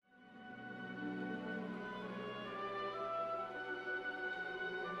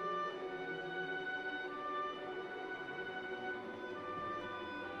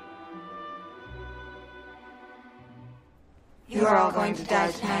You are all going to die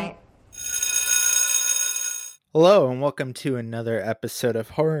tonight. Hello, and welcome to another episode of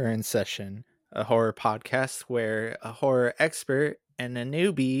Horror in Session, a horror podcast where a horror expert and a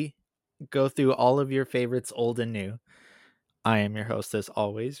newbie go through all of your favorites, old and new. I am your host, as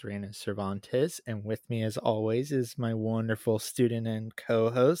always, Reina Cervantes, and with me, as always, is my wonderful student and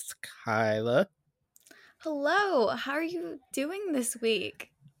co-host, Kyla. Hello, how are you doing this week?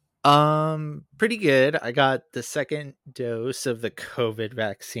 Pretty good. I got the second dose of the COVID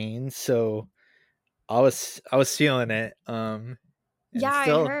vaccine, so I was feeling it. Yeah, I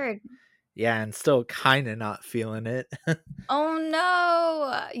heard. Yeah, and still kind of not feeling it. Oh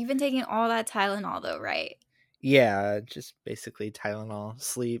no, you've been taking all that Tylenol though, right? Yeah, just basically Tylenol,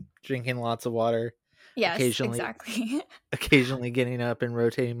 sleep, drinking lots of water, Yes, occasionally exactly. occasionally getting up and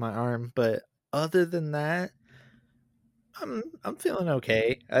rotating my arm, but other than that, I'm feeling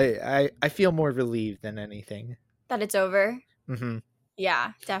okay. I feel more relieved than anything. That it's over. Mm-hmm.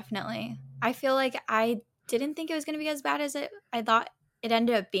 Yeah, definitely. I feel like I didn't think it was going to be as bad as I thought it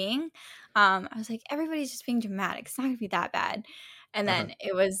ended up being. I was like, everybody's just being dramatic. It's not going to be that bad. And then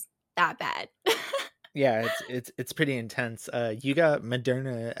it was that bad. Yeah, it's pretty intense. You got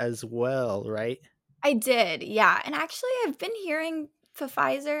Moderna as well, right? I did, yeah. And actually, I've been hearing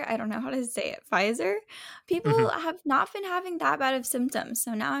Pfizer, I don't know how to say it, Pfizer. People have not been having that bad of symptoms.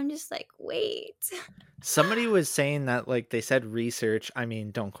 So now I'm just like, wait. Somebody was saying that, like, they said research, I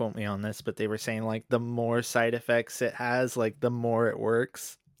mean, don't quote me on this, but they were saying, like, the more side effects it has, like, the more it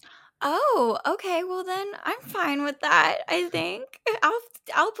works. Oh, okay. Well, then I'm fine with that, I think.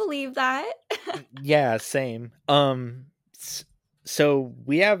 I'll believe that. Yeah, same. So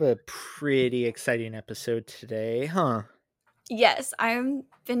we have a pretty exciting episode today, huh? Yes, I've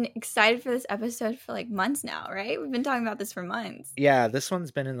been excited for this episode for like months now, right? We've been talking about this for months. Yeah, this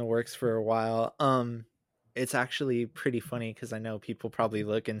one's been in the works for a while. It's actually pretty funny because I know people probably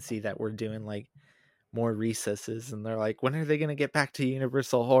look and see that we're doing like more recesses and they're like, when are they gonna get back to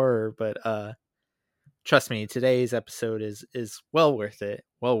Universal Horror? But trust me, today's episode is well worth it.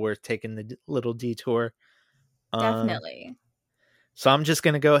 Well worth taking the little detour. Definitely. So I'm just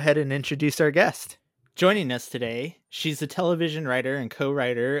gonna go ahead and introduce our guest. Joining us today, she's a television writer and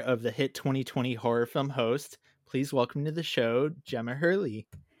co-writer of the hit 2020 horror film Host. Please welcome to the show, Gemma Hurley.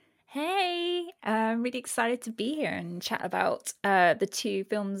 Hey, I'm really excited to be here and chat about the two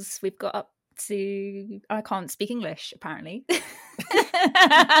films we've got up to. I can't speak English, apparently.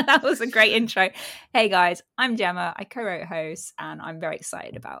 That was a great intro. Hey guys, I'm Gemma. I co-wrote Host, and I'm very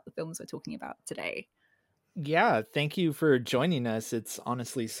excited about the films we're talking about today. Yeah, thank you for joining us. It's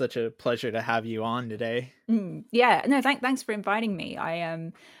honestly such a pleasure to have you on today. Yeah, no, thanks for inviting me.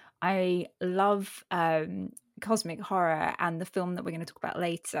 I love cosmic horror, and the film that we're going to talk about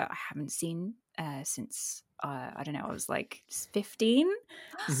later I haven't seen since I don't know, I was like 15.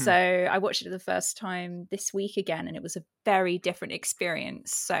 So I watched it the first time this week again, and it was a very different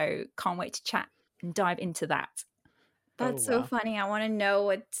experience, so can't wait to chat and dive into that. That's so funny. I want to know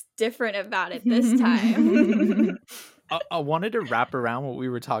what's different about it this time. I wanted to wrap around what we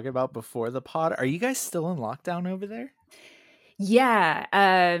were talking about before the pod. Are you guys still in lockdown over there? Yeah,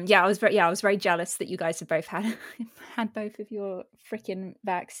 I was very jealous that you guys have both had both of your freaking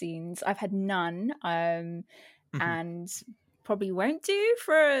vaccines. I've had none, and probably won't do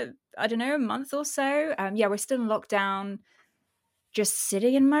for I don't know, a month or so. Yeah, we're still in lockdown, just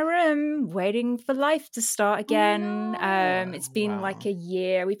sitting in my room waiting for life to start again. It's been like a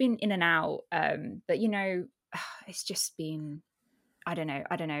year. We've been in and out, but you know, it's just been I don't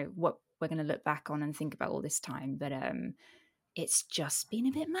know what we're going to look back on and think about all this time, but it's just been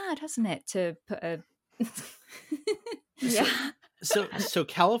a bit mad, hasn't it? To put a Yeah. So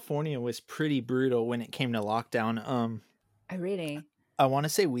California was pretty brutal when it came to lockdown. Oh, really? I want to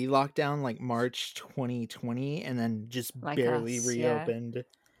say we locked down like March 2020 and then just Like barely us, reopened. yeah.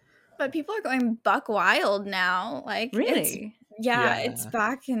 But people are going buck wild now. Like Really? It's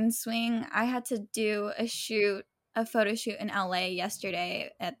back in swing. I had to do a photo shoot in LA yesterday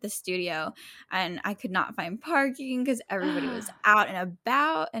at the studio, and I could not find parking because everybody was out and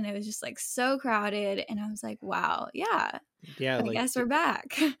about, and it was just like so crowded, and I was like, wow, yeah, I guess we're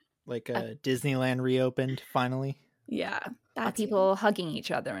back. Like Disneyland reopened finally. Yeah. Are people hugging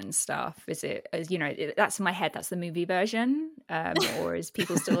each other and stuff? Is it, as you know, that's in my head, that's the movie version, or is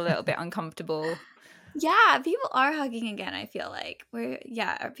people still a little bit uncomfortable? Yeah, people are hugging again, I feel like.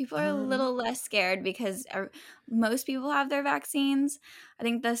 People are a little less scared because most people have their vaccines. I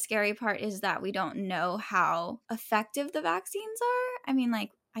think the scary part is that we don't know how effective the vaccines are. I mean,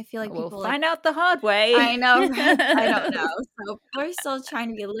 like, I feel like we'll people find out the hard way. I know. I don't know. So people are still trying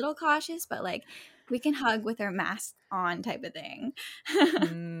to be a little cautious, but like we can hug with our mask on type of thing.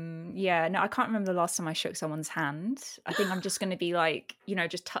 Yeah, no, I can't remember the last time I shook someone's hand. I think I'm just going to be like,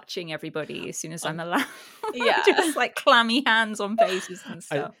 just touching everybody as soon as I'm allowed. Yeah. Just like clammy hands on faces and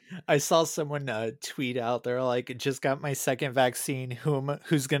stuff. I saw someone tweet out, they're like, just got my second vaccine,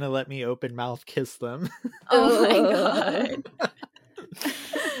 who's gonna let me open mouth kiss them? Oh my god.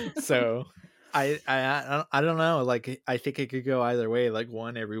 So I don't know, like I think it could go either way. Like,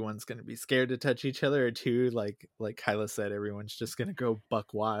 one, everyone's gonna be scared to touch each other, or two, like Kyla said, everyone's just gonna go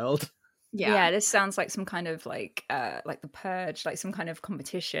buck wild. Yeah, this sounds like some kind of like the Purge, like some kind of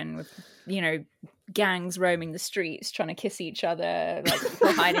competition with gangs roaming the streets trying to kiss each other, like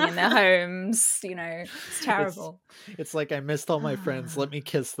people hiding in their homes. It's terrible. It's like, I missed all my friends, let me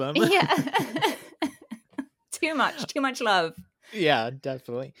kiss them. Yeah. too much love. Yeah,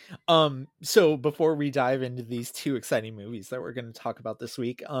 definitely. So before we dive into these two exciting movies that we're going to talk about this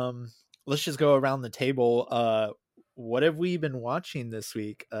week, let's just go around the table. What have we been watching this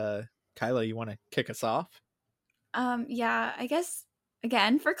week? Kyla, you want to kick us off? Yeah, I guess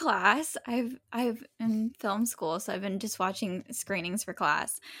again for class, I've in film school, so I've been just watching screenings for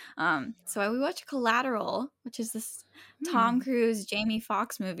class. So we watched Collateral, which is this Tom Cruise, Jamie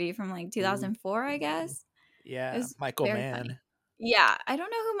Foxx movie from like 2004, I guess. Yeah, Michael Mann. Funny. Yeah, I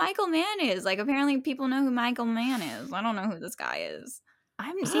don't know who Michael Mann is. Like, apparently people know who Michael Mann is. I don't know who this guy is. I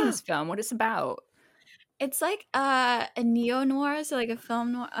haven't seen this film. What it's about? It's like a neo-noir, so like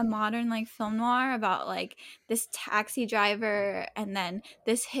a modern like film noir about like this taxi driver, and then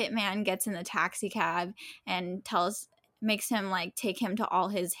this hitman gets in the taxi cab and makes him like take him to all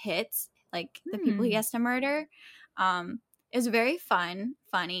his hits, like the people he has to murder. It was very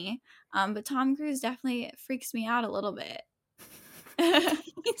funny, but Tom Cruise definitely freaks me out a little bit.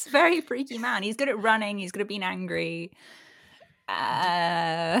 He's a very freaky man. He's good at running. He's good at being angry.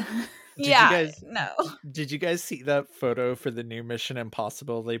 Did you guys see that photo for the new Mission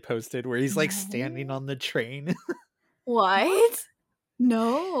Impossible they posted where he's like standing on the train? What?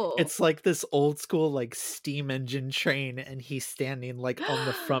 No. It's like this old school like steam engine train, and he's standing like on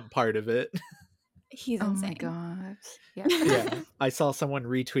the front part of it. He's insane. Oh my god. Yeah. I saw someone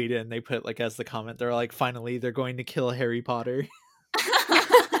retweet it, and they put like as the comment, they're like, finally they're going to kill Harry Potter.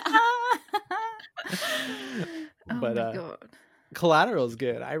 But my god. Collateral's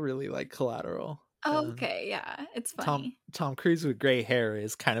good. I really like Collateral. Oh, okay, yeah, it's funny. Tom Cruise with gray hair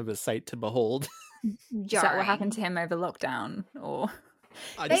is kind of a sight to behold. Is that what happened to him over lockdown, or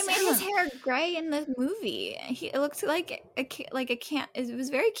they made his hair gray in the movie? It looked like it was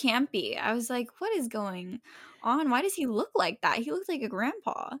very campy. I was like, what is going on? Why does he look like that? He looks like a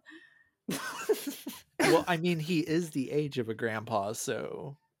grandpa. Well, I mean, he is the age of a grandpa,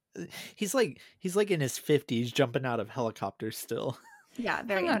 so he's like in his 50s jumping out of helicopters still. Yeah,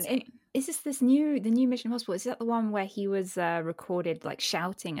 very insane. Is this the new Mission Impossible? Is that the one where he was recorded like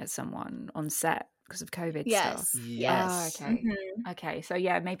shouting at someone on set because of COVID stuff? Yes. Oh, okay. Mm-hmm. Okay. So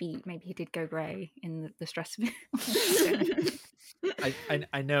yeah, maybe he did go grey in the stress of it.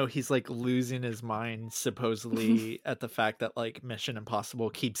 I know he's like losing his mind supposedly at the fact that like Mission Impossible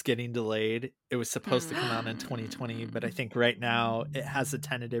keeps getting delayed. It was supposed to come out in 2020, but I think right now it has a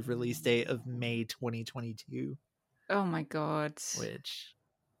tentative release date of May 2022. Oh my god.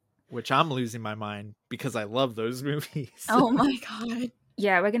 Which I'm losing my mind because I love those movies. Oh my god.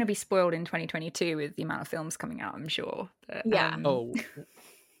 Yeah, we're going to be spoiled in 2022 with the amount of films coming out, I'm sure. But, yeah.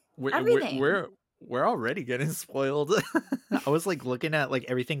 We're already getting spoiled. I was like looking at like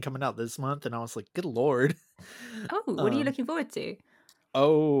everything coming out this month, and I was like, good lord. Oh, what are you looking forward to?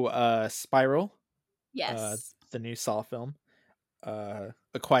 Spiral. Yes. The new Saw film. A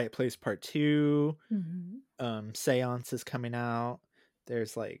Quiet Place Part 2. Mm-hmm. Seance is coming out.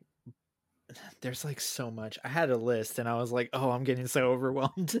 There's like so much. I had a list, and I was like, oh, I'm getting so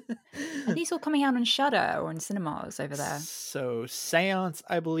overwhelmed. Are these all coming out on Shudder or in cinemas over there? So Seance,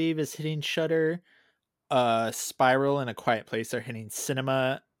 I believe, is hitting Shudder. Spiral and A Quiet Place are hitting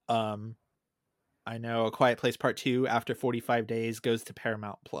cinema. I know A Quiet Place Part 2 after 45 days goes to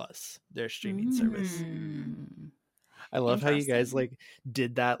Paramount Plus, their streaming service. I love how you guys like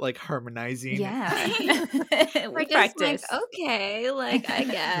did that, like harmonizing. Yeah. We're just like, okay, like I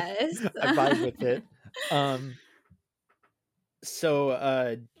guess. I vibe with it.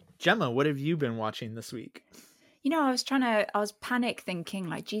 So Gemma, what have you been watching this week? I was panic thinking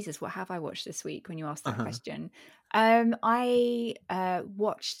like, Jesus, what have I watched this week when you asked that question? I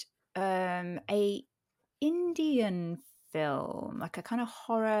watched a Indian film, like a kind of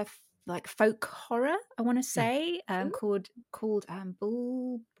horror, like folk horror, I want to say, called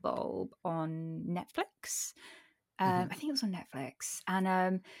Bulb on Netflix. I think it was on Netflix,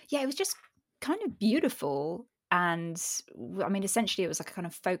 and it was just kind of beautiful. And I mean, essentially, it was like a kind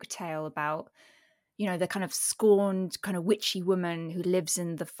of folk tale about, you know, the kind of scorned, kind of witchy woman who lives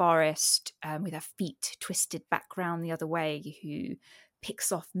in the forest with her feet twisted back round the other way, who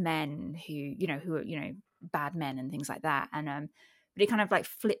picks off men who are, bad men and things like that. And but it kind of like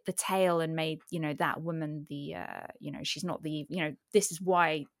flipped the tale and made, that woman the, she's not the, this is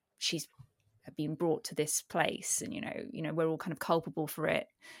why she's been brought to this place, and we're all kind of culpable for it.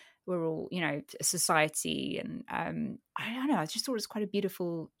 We're all, a society, and I don't know. I just thought it was quite a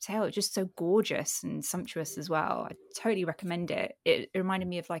beautiful tale. It's just so gorgeous and sumptuous as well. I totally recommend it. It reminded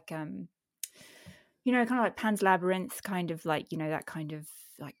me of like, kind of like Pan's Labyrinth, kind of like, that kind of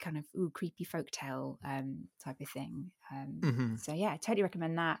creepy folktale type of thing. So yeah, I totally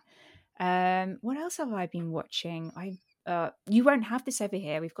recommend that. What else have I been watching? You won't have this over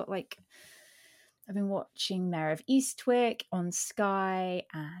here. We've got like, I've been watching Mayor of Eastwick on Sky,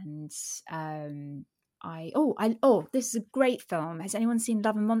 and this is a great film. Has anyone seen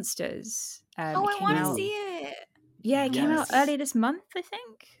Love and Monsters? I want to see it. Yeah, it came out earlier this month, I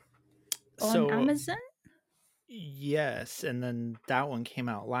think, on Amazon. Yes, and then that one came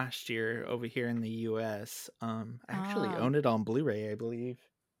out last year over here in the US. I actually own it on Blu-ray, I believe.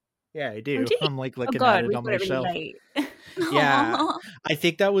 Yeah, I do. I'm like looking at it on my shelf. Yeah, I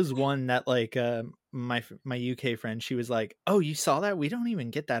think that was one that like my UK friend, she was like, "Oh, you saw that? We don't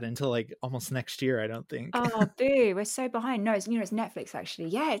even get that until like almost next year, I don't think." Oh, boo! We're so behind. No, it's Netflix actually.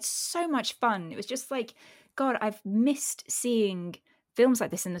 Yeah, it's so much fun. It was just like, God, I've missed seeing films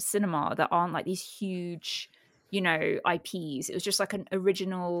like this in the cinema that aren't like these huge, IPs. It was just like an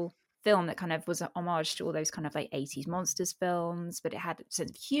original film that kind of was an homage to all those kind of like 80s monsters films, but it had a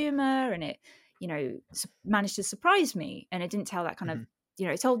sense of humor, and it managed to surprise me, and it didn't tell that kind of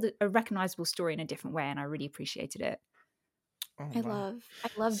it told a recognizable story in a different way, and I really appreciated it. I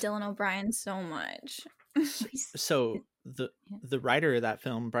love Dylan O'Brien so much. So the writer of that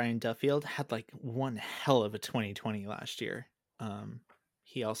film, Brian Duffield, had like one hell of a 2020 last year.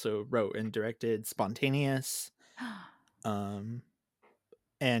 He also wrote and directed Spontaneous, and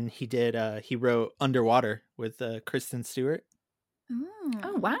he wrote Underwater with Kristen Stewart.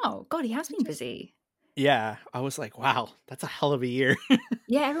 Oh wow, God, he has been busy. Yeah, I was like, wow, that's a hell of a year.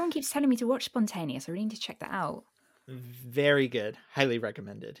 Yeah, everyone keeps telling me to watch Spontaneous. I really need to check that out. Very good. Highly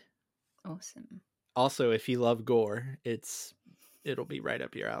recommended. Awesome. Also, if you love gore, it'll be right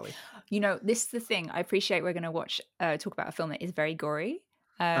up your alley. This is the thing. I appreciate we're going to talk about a film that is very gory,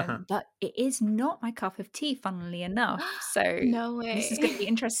 but it is not my cup of tea, funnily enough. So no way. This is going to be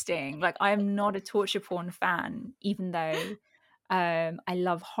interesting. Like, I am not a torture porn fan, even though I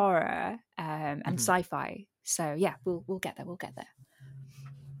love horror and sci-fi. So yeah, we'll get there. We'll get there.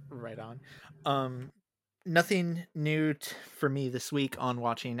 Right on. Nothing new for me this week on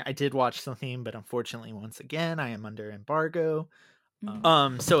watching. I did watch something, but unfortunately, once again, I am under embargo.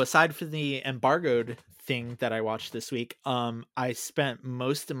 So aside from the embargoed thing that I watched this week, I spent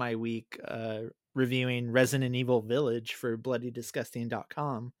most of my week reviewing Resident Evil Village for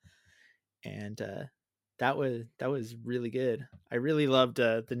bloodydisgusting.com, and that was really good. I really loved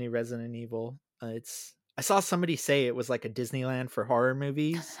the new Resident Evil. I saw somebody say it was like a Disneyland for horror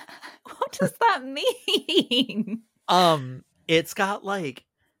movies. What does that mean? It's got like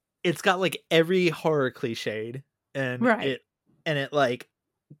every horror cliched, and it like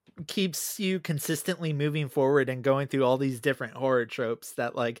keeps you consistently moving forward and going through all these different horror tropes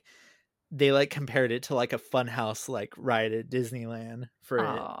that like they like compared it to like a funhouse like ride at Disneyland for it.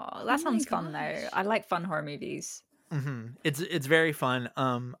 Oh, that sounds fun though. I like fun horror movies. It's very fun.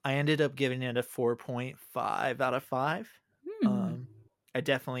 I ended up giving it a 4.5 out of 5. I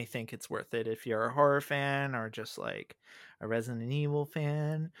definitely think it's worth it if you're a horror fan, or just like a Resident Evil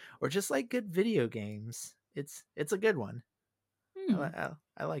fan, or just like good video games. It's a good one.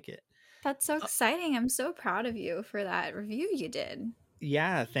 I like it. That's so exciting. I'm so proud of you for that review you did.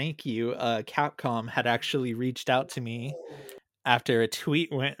 Yeah, thank you. Capcom had actually reached out to me after a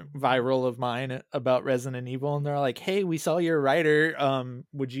tweet went viral of mine about Resident Evil, and they're like, "Hey, we saw your writer.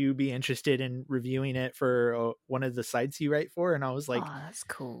 Would you be interested in reviewing it for one of the sites you write for?" And I was like, "Oh, that's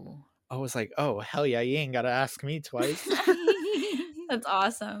cool." I was like, "Oh, hell yeah, you ain't got to ask me twice." That's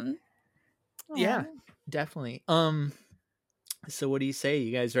awesome. Yeah, definitely. So what do you say?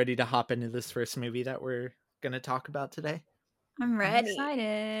 You guys ready to hop into this first movie that we're going to talk about today? I'm ready. I'm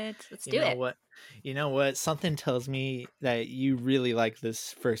excited. Let's do it. You know what? Something tells me that you really like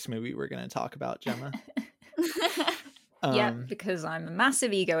this first movie we're going to talk about, Gemma. Yeah, because I'm a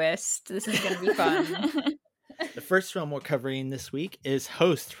massive egoist. This is going to be fun. first film we're covering this week is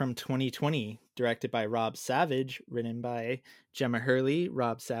Host from 2020, directed by Rob Savage, written by Gemma Hurley,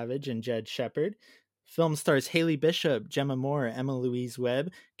 Rob Savage, and Jed Shepard. Film stars Haley Bishop, Gemma Moore, Emma Louise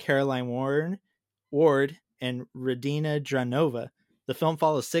Webb, Caroline Ward, and Radina Dranova. The film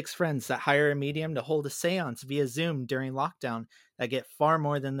follows 6 friends that hire a medium to hold a seance via Zoom during lockdown that get far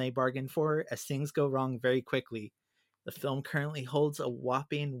more than they bargained for as things go wrong very quickly. The film currently holds a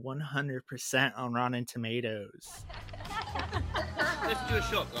whopping 100% on Rotten Tomatoes. Let's do a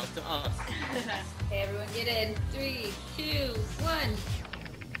shot glass to us. Okay, everyone get in. 3, 2, 1.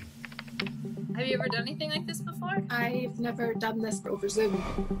 Have you ever done anything like this before? I've never done this over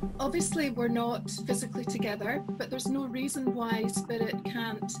Zoom. Obviously, we're not physically together, but there's no reason why Spirit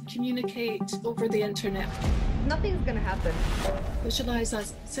can't communicate over the internet. Nothing's gonna happen. Visualize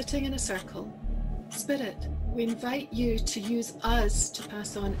us sitting in a circle. Spirit, we invite you to use us to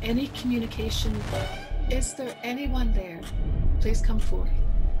pass on any communication. Is there anyone there? Please come forth.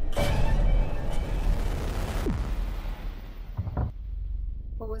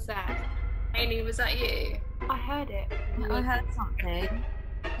 What was that? Amy, was that you? I heard it. I heard something.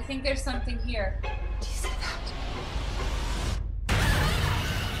 I think there's something here. Do you see that?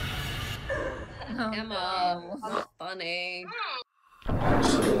 Oh, Emma, no. that's funny.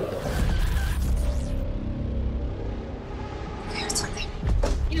 There's something.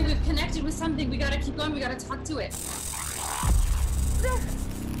 You know, we've connected with something. We gotta keep going. We gotta talk to it. This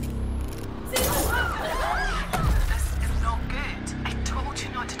is not good. I told you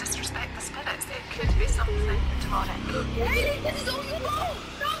not to disrespect the spirits. It could be something demonic. Haley, this is all your fault!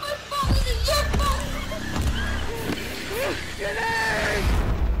 Not my fault! This is your fault!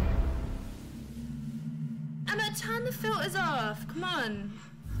 Emma, turn the filters off. Come on.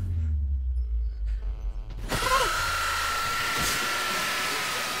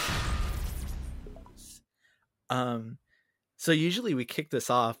 So usually we kick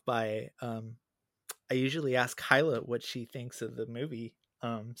this off by I usually ask Kyla what she thinks of the movie,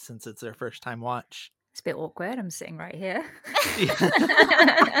 since it's their first time watch. It's a bit awkward. I'm sitting right here.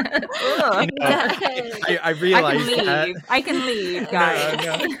 I realize that. I can leave, guys.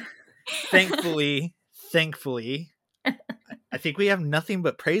 No. Thankfully, I think we have nothing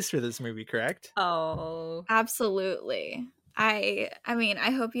but praise for this movie, correct? Oh, Absolutely. I mean,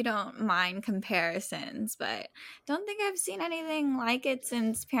 I hope you don't mind comparisons, but don't think I've seen anything like it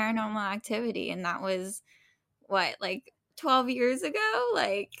since Paranormal Activity, and that was what, like 12 years ago?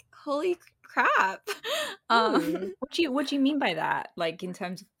 Like, holy crap. what do you mean by that? Like, in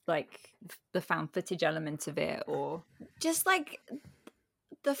terms of like the found footage element of it, or Just like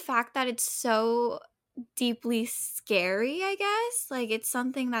the fact that it's so deeply scary, I guess. Like, it's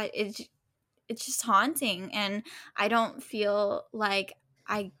something that it's just haunting, and I don't feel like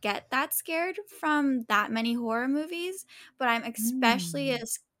I get that scared from that many horror movies, but I'm especially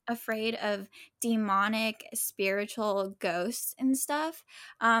afraid of demonic spiritual ghosts and stuff,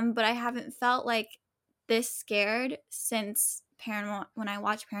 but I haven't felt like this scared since when I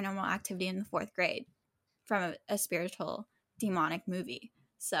watched Paranormal Activity in the 4th grade from a spiritual demonic movie.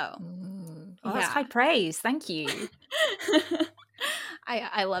 So that's high praise. Thank you.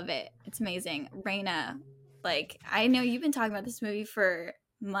 I love it. It's amazing. Raina, like, I know you've been talking about this movie for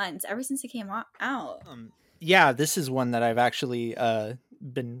months, ever since it came out. Yeah, this is one that I've actually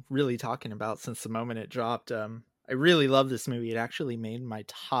been really talking about since the moment it dropped. I really love this movie. It actually made my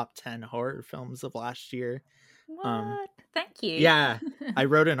top 10 horror films of last year. What? Thank you. Yeah, I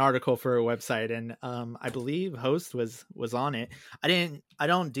wrote an article for a website, and I believe Host was on it. I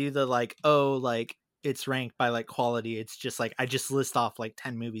don't do the like it's ranked by like quality. It's just like I just list off like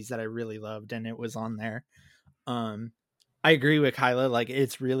 10 movies that I really loved, and it was on there. I agree with Kyla. Like,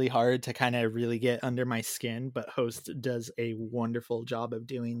 it's really hard to kind of really get under my skin, but Host does a wonderful job of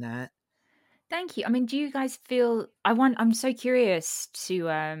doing that. Thank you. I mean, do you guys feel? I'm so curious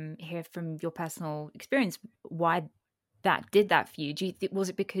to hear from your personal experience why that did that for you. Was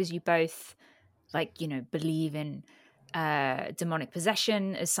it because you both, like, believe in demonic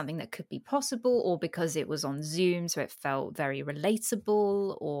possession as something that could be possible, or because it was on Zoom so it felt very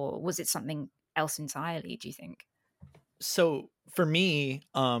relatable, or was it something else entirely, do you think? So for me,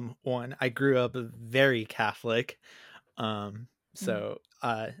 I grew up very Catholic, so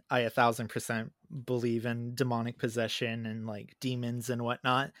I 1,000% believe in demonic possession and like demons and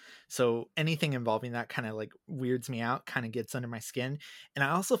whatnot. So anything involving that kind of like weirds me out, kind of gets under my skin. And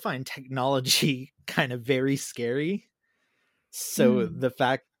I also find technology kind of very scary. So the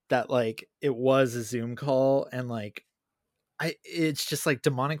fact that like it was a Zoom call and like it's just like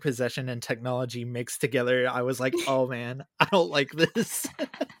demonic possession and technology mixed together. I was like, oh man, I don't like this.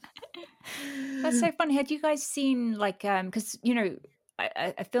 That's so funny. Had you guys seen like because you know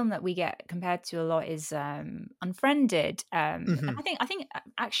a film that we get compared to a lot is Unfriended. And Mhm. I think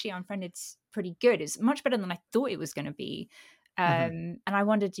actually Unfriended's pretty good. It's much better than I thought it was going to be. Mhm. And I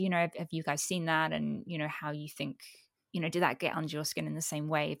wondered, you know, have you guys seen that, and you know how you think, you know, did that get under your skin in the same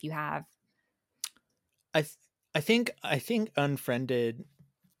way? If you have, I th- I think Unfriended,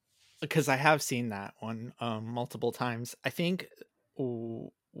 because I have seen that one multiple times. I think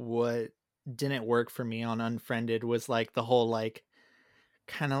what didn't work for me on Unfriended was like the whole like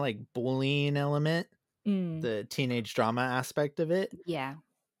kind of like bullying element, mm, the teenage drama aspect of it. yeah,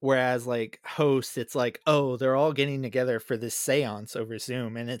 Whereas like Host, it's like, oh, they're all getting together for this seance over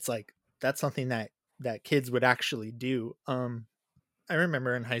Zoom, and it's like that's something that kids would actually do. I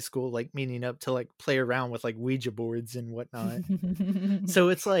remember in high school like meeting up to like play around with like Ouija boards and whatnot. So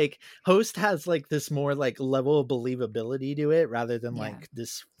it's like Host has like this more like level of believability to it rather than yeah. like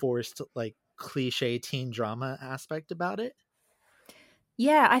this forced like cliche teen drama aspect about it.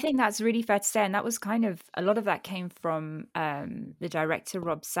 Yeah, I think that's really fair to say, and that was kind of a lot of that came from the director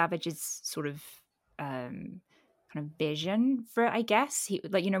Rob Savage's sort of kind of vision for it, I guess. He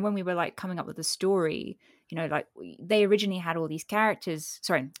like, you know, when we were like coming up with the story, you know, like they originally had all these characters.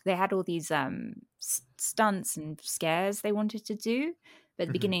 Sorry, they had all these stunts and scares they wanted to do. But at the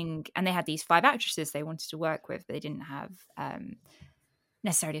Mhm. beginning, and they had these 5 actresses they wanted to work with, but they didn't have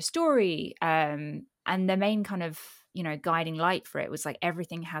necessarily a story. And the main kind of, you know, guiding light for it was like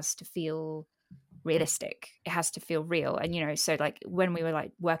everything has to feel realistic. It has to feel real. And, you know, so like when we were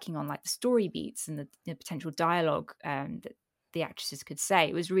like working on like the story beats and the potential dialogue that the actresses could say,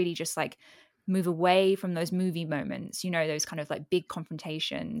 it was really just like move away from those movie moments, you know, those kind of like big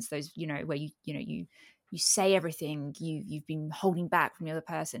confrontations, those, you know, where you say everything you've been holding back from the other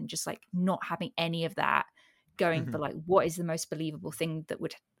person, just like not having any of that, going for Mhm. like what is the most believable thing that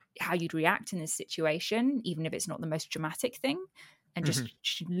would how you'd react in this situation, even if it's not the most dramatic thing, and Mhm. just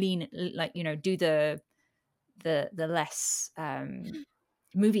lean like, you know, do the less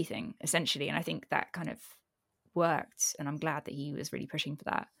movie thing essentially. And I think that kind of worked, and I'm glad that he was really pushing for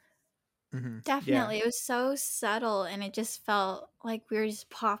that. Mhm. Yeah. Definitely. It was so subtle and it just felt like we were just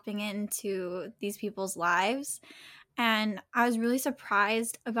popping into these people's lives. And I was really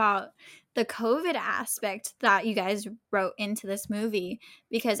surprised about the COVID aspect that you guys wrote into this movie,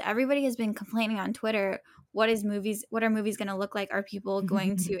 because everybody has been complaining on Twitter, what are movies going to look like? Are people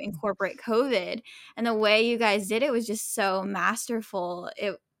going to incorporate COVID? And the way you guys did it was just so masterful.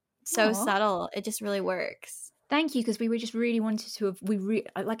 It so Aw. subtle. It just really works. Thank you, because we just really wanted to have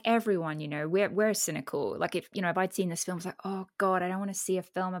like everyone, you know, we're cynical. Like if, you know, if I'd seen this film, it's like, oh God, I don't want to see a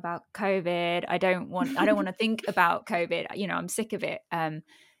film about COVID. I don't want to think about COVID. You know, I'm sick of it.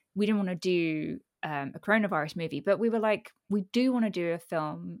 We didn't want to do a coronavirus movie, but we were like, we do want to do a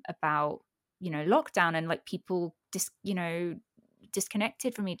film about, you know, lockdown and like people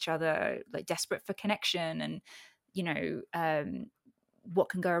disconnected from each other, like desperate for connection, and you know, what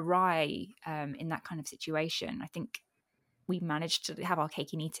can go awry in that kind of situation. I think we managed to have our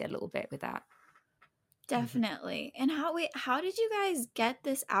cake and eat it a little bit with that. Definitely. And how did you guys get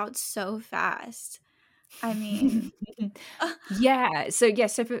this out so fast? I mean,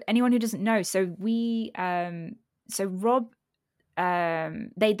 So for anyone who doesn't know, so we so Rob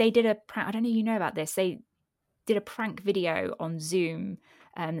they did a prank. I don't know if you know about this. They did a prank video on Zoom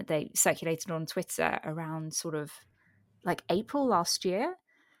that they circulated on Twitter around sort of like April last year,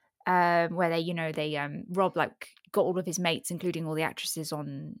 where they, you know, they Rob like got all of his mates, including all the actresses,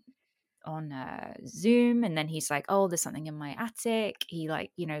 on Zoom, and then he's like, oh, there's something in my attic. He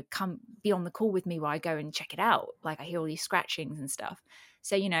like, you know, come be on the call with me while I go and check it out. Like I hear all these scratchings and stuff.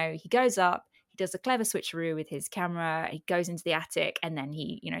 So, you know, he goes up, he does a clever switcheroo with his camera, he goes into the attic, and then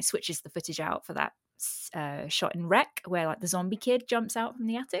he, you know, switches the footage out for that shot in Wreck where like the zombie kid jumps out from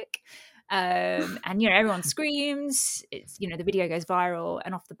the attic. And you know, everyone screams. It's, you know, the video goes viral,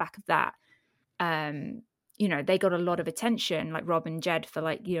 and off the back of that, you know, they got a lot of attention, like Rob and Jed, for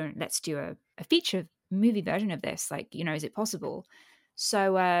like, you know, let's do a feature movie version of this. Like, you know, is it possible?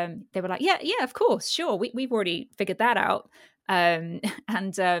 So they were like, yeah, of course, sure. We've already figured that out. And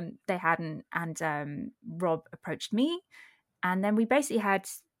they hadn't. And Rob approached me, and then we basically had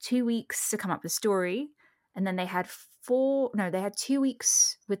 2 weeks to come up with a story, and then they had 2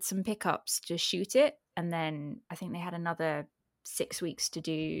 weeks with some pickups to shoot it, and then I think they had another 6 weeks to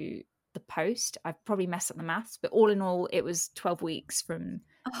do the post. I've probably messed up the maths, but all in all, it was 12 weeks from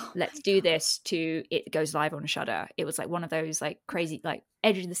let's do this to it goes live on Shudder. It was like one of those like crazy, like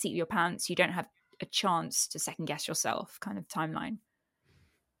edge of the seat of your pants. You don't have a chance to second guess yourself kind of timeline.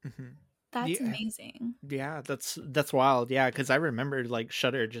 Mm-hmm. That's Yeah. amazing. Yeah, that's wild. Yeah, because I remember like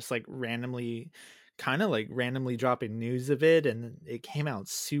Shudder just like randomly, kind of like randomly dropping news of it, and it came out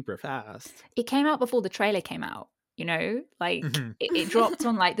super fast. It came out before the trailer came out, you know, like Mhm. it dropped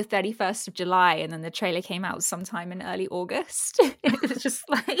on like the 31st of July, and then the trailer came out sometime in early August. It was just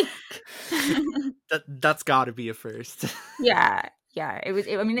like, That's got to be a first. yeah, I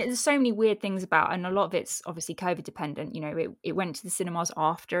mean, there's so many weird things about, and a lot of it's obviously COVID dependent. You know, it went to the cinemas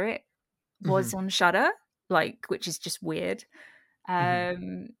after it was Mhm, on Shudder, like, which is just weird. mhm.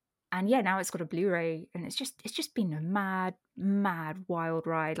 And yeah, now it's got a Blu-ray, and it's just been a mad wild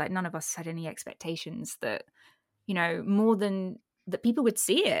ride. Like, none of us had any expectations that, you know, more than that people would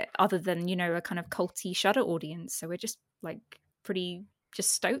see it, other than, you know, a kind of culty Shudder audience. So we're just like pretty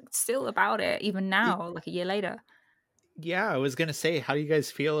just stoked still about it, even Y- now, like a year later. Yeah, I was gonna say, how do you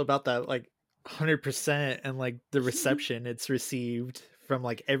guys feel about that? Like 100% and like the reception it's received from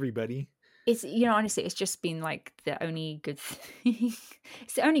like everybody. It's, you know, honestly, it's just been like the only good thing.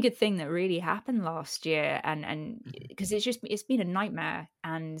 It's the only good thing that really happened last year, and Mhm. because it's been a nightmare,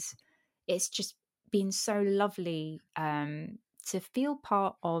 and it's just been so lovely to feel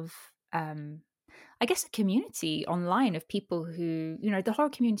part of I guess a community online of people who, you know, the horror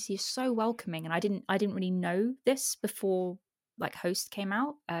community is so welcoming, and I didn't really know this before like Host came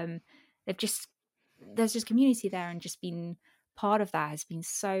out. They've just There's just community there, and just being part of that has been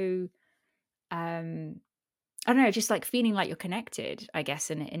so I don't know, just like feeling like you're connected, I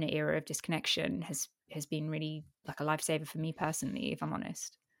guess, in an era of disconnection has been really like a lifesaver for me personally, if I'm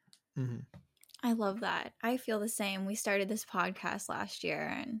honest. Mhm. I love that. I feel the same. We started this podcast last year,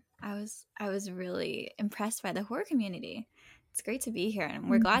 and I was really impressed by the horror community. It's great to be here, and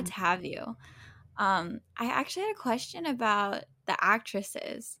we're glad to have you. I actually had a question about the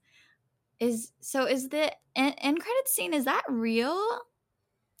actresses. Is the end credit scene, is that real?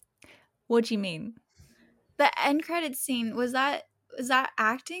 What do you mean? The end credit scene, is that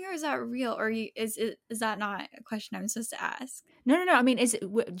acting, or is that real, or is that not a question I'm supposed to ask? No. I mean,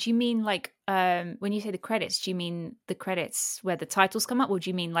 do you mean like when you say the credits? Do you mean the credits where the titles come up, or do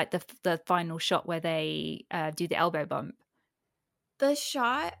you mean like the final shot where they do the elbow bump? The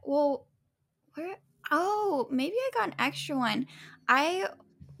shot, well, where? Oh, maybe I got an extra one. I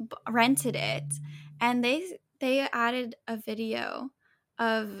rented it, and they added a video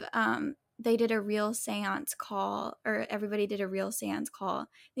of they did a real seance call, or everybody did a real seance call. I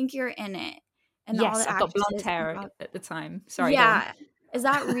think you're in it, and all Yes, the I've got blonde actresses. hair at the time. Sorry, go on. Yeah, is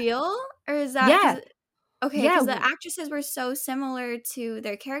that real, or is that Yeah, because okay? yeah. Because the actresses were so similar to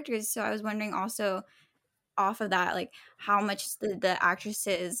their characters, so I was wondering also off of that, like how much the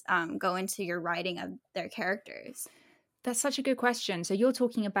actresses go into your writing of their characters. That's such a good question. So you're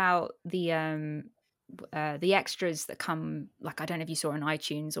talking about the extras that come, like, I don't know if you saw on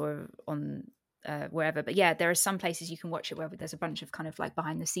iTunes or on wherever, but yeah, there are some places you can watch it where there's a bunch of kind of like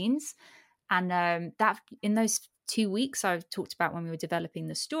behind the scenes, and that in those 2 weeks I talked about when we were developing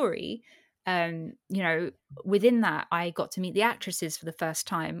the story, you know, within that I got to meet the actresses for the first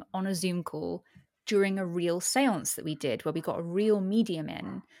time on a Zoom call during a real seance that we did, where we got a real medium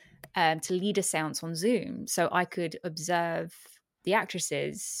in to lead a seance on Zoom, so I could observe the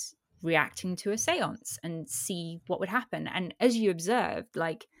actresses reacting to a seance and see what would happen. And as you observed,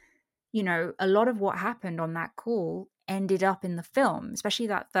 like, you know, a lot of what happened on that call ended up in the film, especially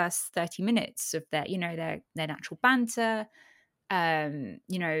that first 30 minutes of their, you know, their natural banter,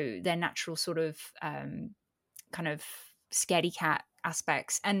 you know, their natural sort of kind of scaredy cat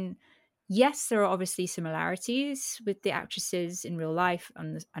aspects. And yes, there are obviously similarities with the actresses in real life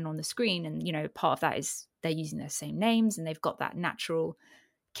and on the screen, and you know, part of that is they're using their same names, and they've got that natural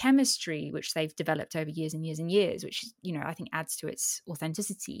chemistry which they've developed over years and years and years, which, you know, I think adds to its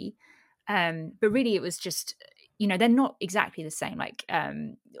authenticity. But really it was just, you know, they're not exactly the same. Like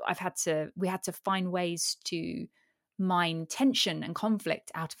we had to find ways to mine tension and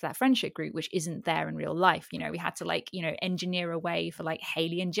conflict out of that friendship group, which isn't there in real life. You know, we had to, like, you know, engineer a way for like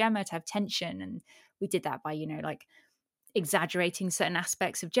Haley and Gemma to have tension, and we did that by, you know, like exaggerating certain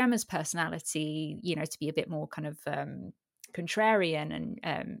aspects of Gemma's personality, you know, to be a bit more kind of contrarian,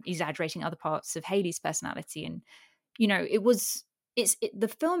 and exaggerating other parts of Haley's personality. And you know,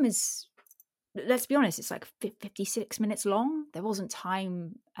 the film is, let's be honest, it's like 56 minutes long. There wasn't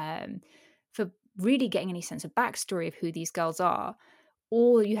time for really getting any sense of backstory of who these girls are.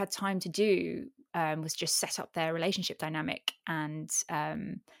 All you had time to do was just set up their relationship dynamic, and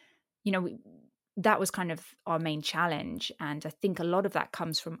you know, that was kind of our main challenge. And I think a lot of that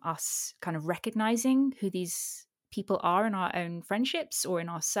comes from us kind of recognizing who these people are in our own friendships or in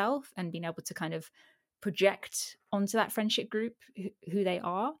ourselves, and being able to kind of project onto that friendship group who they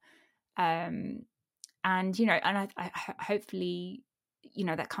are. And and I hopefully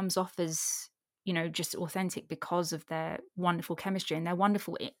that comes off as just authentic because of their wonderful chemistry and their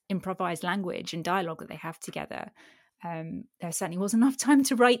wonderful improvised language and dialogue that they have together. There certainly wasn't enough time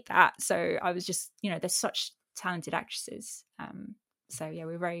to write that, so I was just they're such talented actresses. So yeah,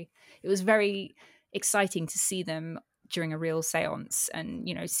 it was very exciting to see them during a real seance, and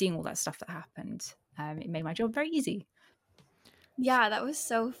seeing all that stuff that happened. It made my job very easy. Yeah, that was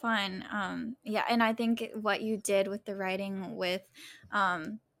so fun. Yeah, and I think what you did with the writing with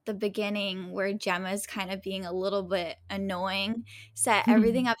the beginning where Gemma's kind of being a little bit annoying set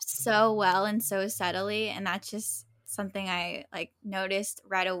everything up so well and so subtly, and that's just something I noticed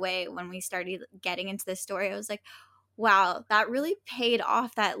right away when we started getting into the story. I was like, wow, that really paid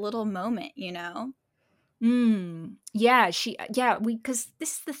off, that little moment, Because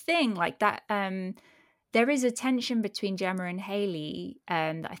this is the thing, that there is a tension between Gemma and Hayley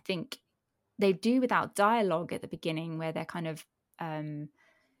that I think they do without dialogue at the beginning, where they're kind of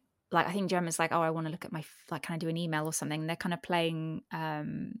I think Gemma's like, oh, I want to look at my can I do an email or something, and they're kind of playing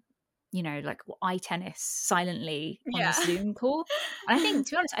eye tennis silently on the Zoom call. And I think,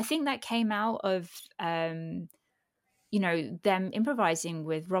 to be honest, I think that came out of them improvising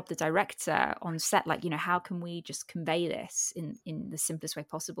with Rob the director on set, how can we just convey this in the simplest way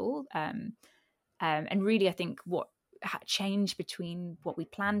possible. And really, I think what changed between what we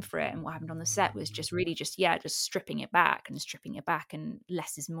planned for it and what happened on the set was just stripping it back, and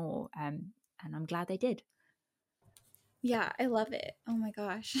less is more. And I'm glad they did. Yeah, I love it. Oh my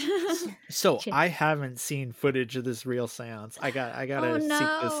gosh. So I haven't seen footage of this real seance. I gotta seek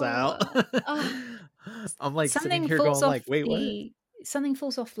this out. I'm sitting here going wait, what? Something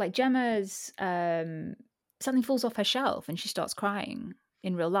falls off, Gemma's something falls off her shelf and she starts crying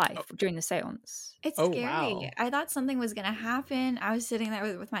in real life during the seance. It's scary. Wow. I thought something was going to happen. I was sitting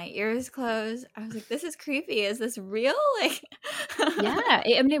there with my ears closed. I was like, this is creepy. Is this real? Yeah.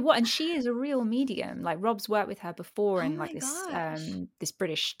 And she is a real medium. Rob's worked with her before in this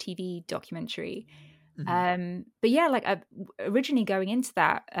British TV documentary. Mm-hmm. But yeah, originally going into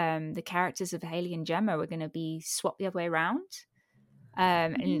that, the characters of Hayley and Gemma were going to be swapped the other way around.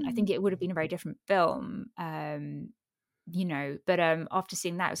 And I think it would have been a very different film. But after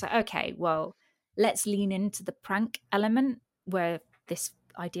seeing that, it was like, okay, well, let's lean into the prank element where this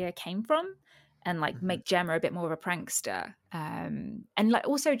idea came from, and make Gemma a bit more of a prankster. And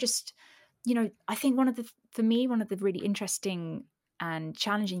also just, I think one of the really interesting and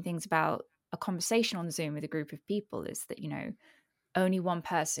challenging things about a conversation on Zoom with a group of people is that, only one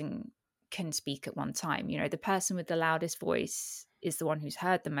person can speak at one time. The person with the loudest voice is the one who's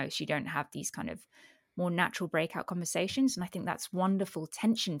heard the most. You don't have these kind of more natural breakout conversations, and I think that's wonderful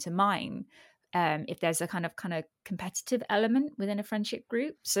tension to mine if there's a kind of competitive element within a friendship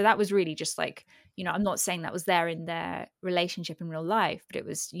group. So that was really just I'm not saying that was there in their relationship in real life, but it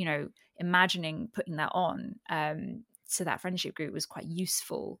was imagining putting that on so that friendship group was quite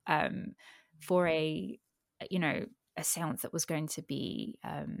useful for a seance that was going to be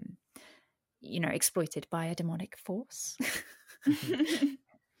exploited by a demonic force.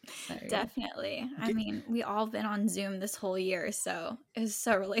 So, definitely. I mean, we all been on Zoom this whole year, so it's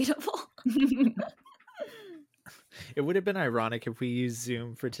so relatable. It would have been ironic if we used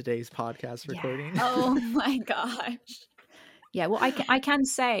Zoom for today's podcast recording. Oh my gosh. Yeah, well, I can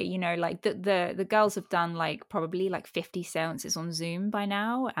say, the girls have done probably 50 seances on Zoom by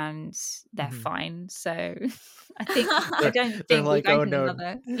now, and they're fine. So I don't think we're going to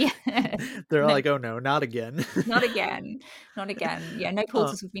another. Yeah, they're like, oh no, not again, not again. Yeah, no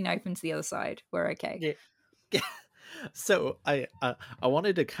portals have been open to the other side. We're okay. Yeah. So I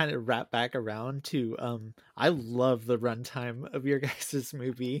wanted to kind of wrap back around to I love the runtime of your guys'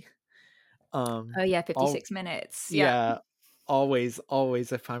 movie. 56 minutes. Yeah. Always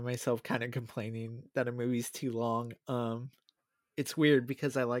I find myself kind of complaining that a movie's too long. It's weird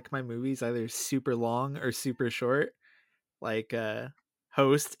because I like my movies either super long or super short.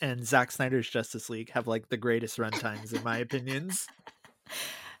 Host and Zack Snyder's Justice League have the greatest runtimes in my opinions.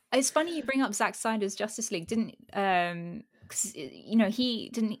 It's funny you bring up Zack Snyder's Justice League. He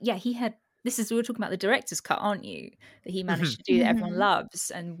had. We were talking about the director's cut, aren't you? That he managed to do that everyone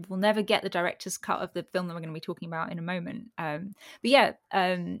loves, and we'll never get the director's cut of the film that we're going to be talking about in a moment.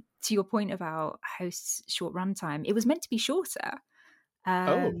 To your point about Host's short runtime, it was meant to be shorter.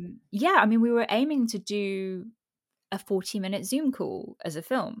 Yeah, I mean, we were aiming to do a 40-minute Zoom call as a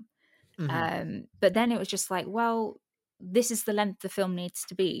film, but then it was just well, this is the length the film needs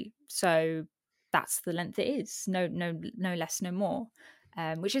to be, so that's the length it is. No less, no more.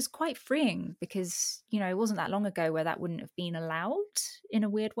 which is quite freeing because, you know, it wasn't that long ago where that wouldn't have been allowed in a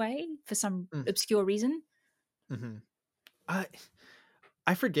weird way for some obscure reason. Mm-hmm.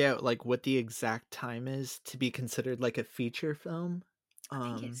 I forget like what the exact time is to be considered like a feature film.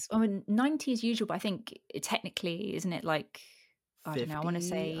 I think it's 90 is usual, but I think technically, isn't it like, I don't know, I want to 50,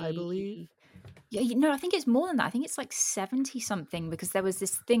 say, I believe. Yeah, no, I think it's more than that. I think it's like 70 something because there was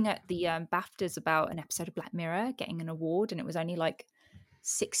this thing at the BAFTAs about an episode of Black Mirror getting an award, and it was only like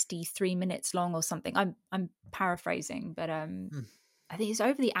 63 minutes long or something. I'm paraphrasing, but I think it's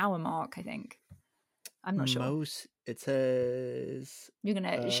over the hour mark, I think. I'm not sure. It says You're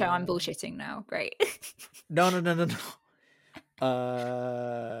gonna show I'm bullshitting now. Great. No.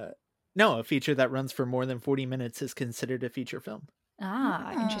 No, a feature that runs for more than 40 minutes is considered a feature film.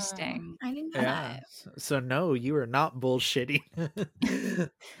 Interesting. I didn't know that. So no, you are not bullshitting.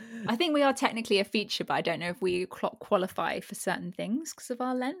 I think we are technically a feature, but I don't know if we qualify for certain things because of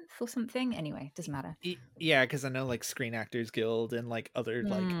our length or something. Anyway, doesn't matter. Yeah, because I know like Screen Actors Guild and like other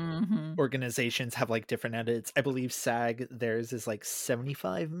like organizations have like different edits. I believe SAG, theirs is like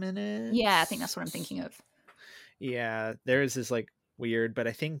 75 minutes. Yeah, I think that's what I'm thinking of. Yeah, theirs is like weird, but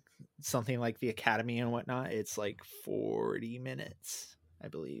I think something like the Academy and whatnot, it's like 40 minutes, I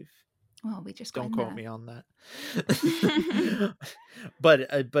believe. Well, we just don't quote me on that.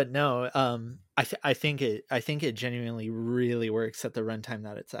 but no, I think it genuinely really works at the runtime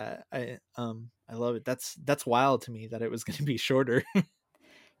that it's at. I love it. That's wild to me that it was going to be shorter.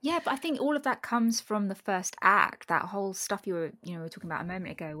 Yeah, but I think all of that comes from the first act. That whole stuff we were talking about a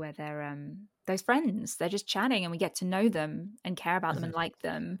moment ago, where they're those friends, they're just chatting, and we get to know them and care about them and like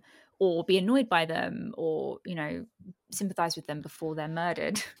them, or be annoyed by them, or sympathize with them before they're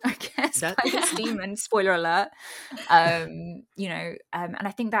murdered, I guess, by this demon. Spoiler alert. And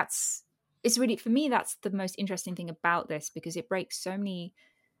I think it's really, for me, that's the most interesting thing about this, because it breaks so many,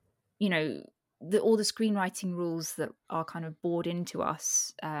 all the screenwriting rules that are kind of bored into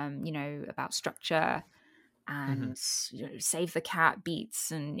us, about structure and save the cat beats,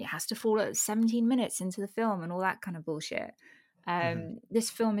 and it has to fall at 17 minutes into the film and all that kind of bullshit. This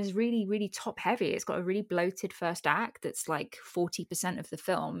film is really, really top heavy. It's got a really bloated first act that's like 40% of the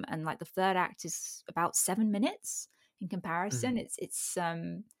film, and like the third act is about 7 minutes in comparison.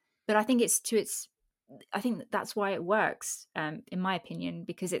 But I think I think that's why it works, in my opinion,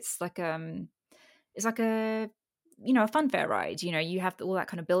 because it's like a funfair ride. You have all that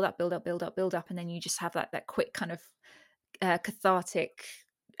kind of build up, and then you just have that quick kind of cathartic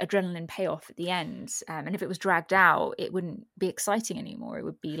adrenaline payoff at the end. And if it was dragged out, it wouldn't be exciting anymore. It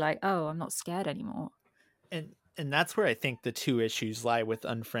would be like, oh, I'm not scared anymore. And that's where I think the two issues lie with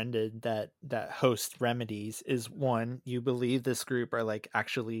Unfriended that host remedies is, one, you believe this group are like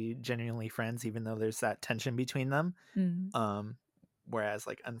actually genuinely friends, even though there's that tension between them. Whereas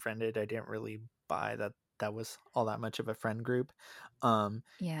like Unfriended, I didn't really buy that was all that much of a friend group. And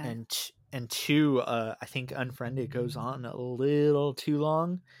two, I think Unfriended goes on a little too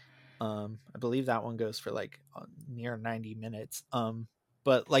long. I believe that one goes for like near 90 minutes.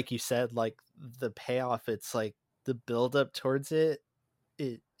 But like you said, like the payoff, it's like the build up towards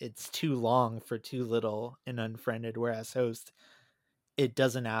it's too long for too little in Unfriended, whereas Host, it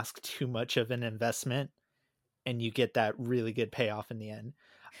doesn't ask too much of an investment, and you get that really good payoff in the end.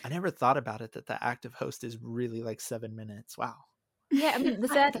 I never thought about it that the active Host is really like 7 minutes. Wow. Yeah, I mean, the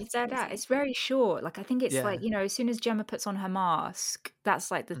third act, it's very short. Like, I think it's like, as soon as Gemma puts on her mask, that's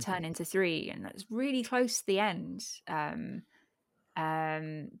like the turn into 3, and that's really close to the end.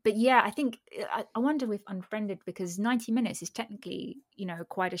 But yeah, I think I wonder with Unfriended, because 90 minutes is technically,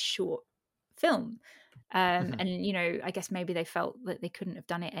 quite a short film. And, I guess maybe they felt that they couldn't have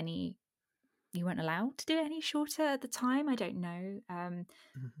done it you weren't allowed to do it any shorter at the time. I don't know.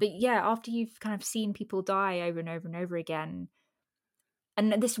 But yeah, after you've kind of seen people die over and over and over again,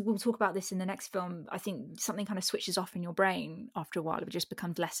 and we'll talk about this in the next film, I think something kind of switches off in your brain after a while. It just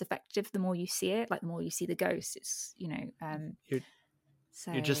becomes less effective the more you see it. Like the more you see the ghosts, it's, you're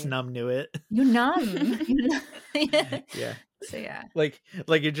just numb to it. You're numb. Yeah. So yeah. Like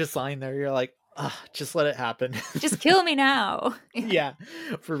you're just lying there. You're like, just let it happen. Just kill me now. Yeah,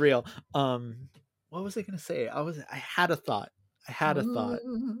 for real. What was I gonna say? I had a thought.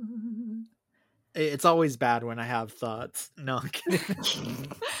 It's always bad when I have thoughts. No, I'm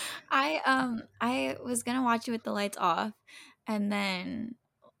kidding. I was gonna watch it with the lights off, and then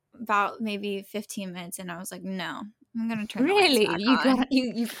about maybe 15 minutes, and I was like, no, I'm gonna turn the lights back on.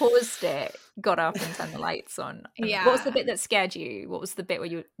 You paused it, got up, and turned the lights on. Yeah. What was the bit that scared you? What was the bit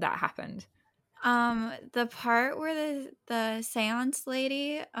where that happened? The part where the seance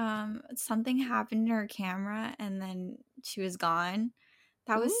lady, something happened to her camera, and then she was gone.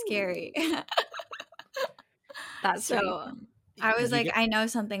 That was scary. That's so really fun. I was You like, gu- I know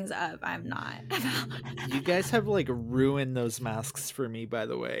something's up. I'm not. You guys have like ruined those masks for me, by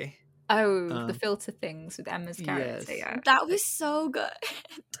the way. Oh, the filter things with Emma's character. yes. Yeah. That was so good.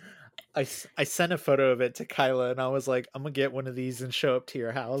 I sent a photo of it to Kyla, and I was like, I'm gonna get one of these and show up to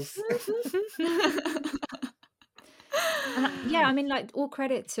your house. And yeah, I mean, like, all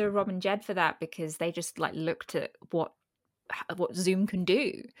credit to Rob and Jed for that, because they just like looked at what Zoom can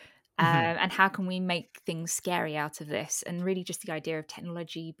do, and how can we make things scary out of this, and really just the idea of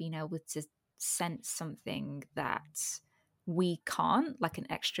technology being able to sense something that we can't, like an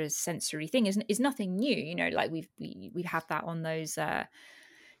extra sensory thing, is nothing new. You know, like we have that on those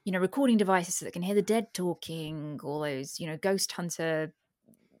recording devices that can hear the dead talking, all those ghost hunter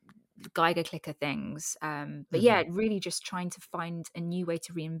Geiger clicker things, but yeah, really just trying to find a new way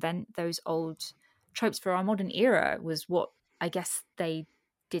to reinvent those old tropes for our modern era was what I guess they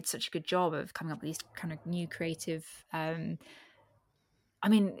did such a good job of coming up with these kind of new creative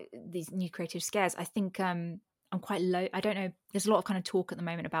these new creative scares. I think I'm quite low. I don't know, there's a lot of kind of talk at the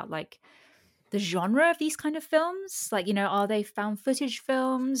moment about like the genre of these kind of films, like, are they found footage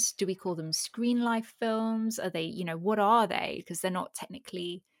films? Do we call them screen life films? Are they, what are they? Because they're not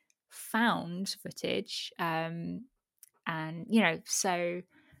technically found footage. So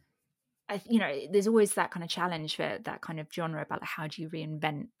there's always that kind of challenge for that kind of genre about how do you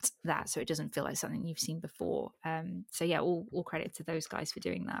reinvent that so it doesn't feel like something you've seen before. So yeah, all credit to those guys for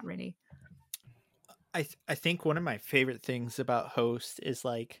doing that, really. I think one of my favorite things about Host is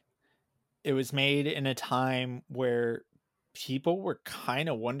like it was made in a time where people were kind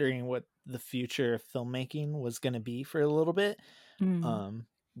of wondering what the future of filmmaking was going to be for a little bit,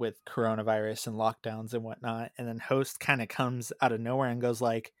 with coronavirus and lockdowns and whatnot. And then Host kind of comes out of nowhere and goes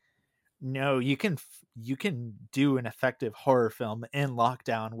like, no, you can do an effective horror film in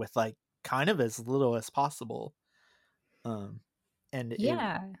lockdown with like kind of as little as possible. And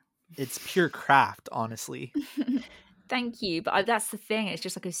it's pure craft, honestly. Thank you, but that's the thing. It's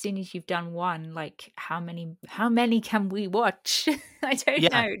just like as soon as you've done one, like how many can we watch? I don't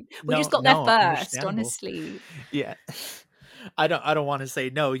know. We just got there first, honestly. Yeah, I don't want to say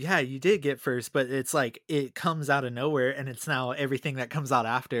no. Yeah, you did get first, but it's like it comes out of nowhere, and it's now everything that comes out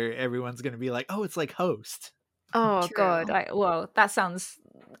after. Everyone's gonna be like, oh, it's like Host. Oh True. God! Well, that sounds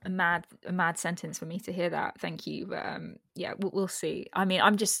a mad sentence for me to hear that. Thank you, but yeah, we'll see. I mean,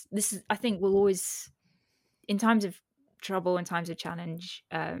 I think we'll always, in times of trouble, in times of challenge,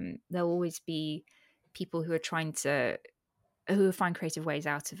 there'll always be people who will find creative ways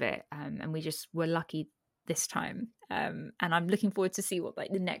out of it, and we're lucky this time, and I'm looking forward to see what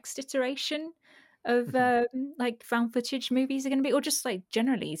like the next iteration of like found footage movies are going to be, or just like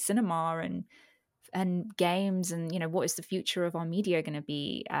generally cinema and games, and what is the future of our media going to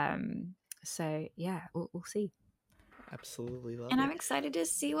be. So yeah, we'll see. Absolutely love and it. I'm excited to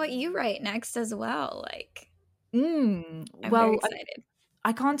see what you write next as well. Like I'm very excited.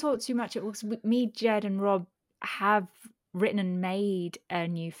 I can't talk too much. Me, Jed, and Rob have written and made a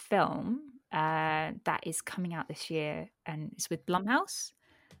new film that is coming out this year, and it's with Blumhouse.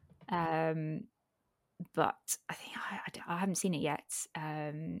 But I think I haven't seen it yet,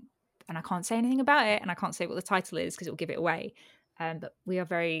 and I can't say anything about it, and I can't say what the title is because it will give it away. But we are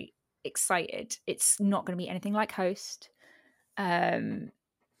very excited. It's not going to be anything like Host. And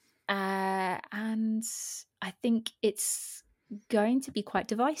I think it's going to be quite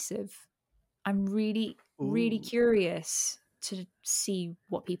divisive. I'm really, really curious to see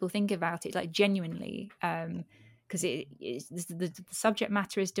what people think about it, like genuinely, because the subject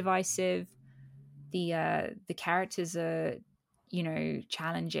matter is divisive. The characters are,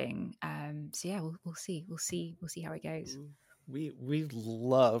 challenging. So yeah, we'll see how it goes. We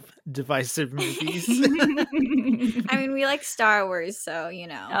love divisive movies. I mean, we like Star Wars, so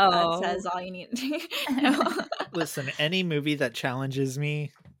that says all you need to know. Listen, any movie that challenges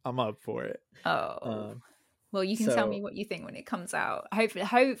me, I'm up for it. Well, you can tell me what you think when it comes out.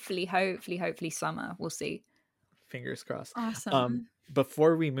 Hopefully summer. We'll see. Fingers crossed. Awesome.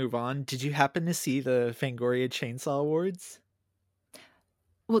 Before we move on, did you happen to see the Fangoria Chainsaw Awards?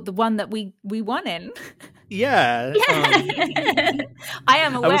 Well, the one that we won in. Yeah. I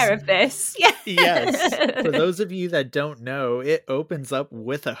am aware of this. Yeah. Yes. For those of you that don't know, it opens up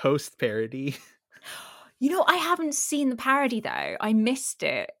with a Host parody. I haven't seen the parody though. I missed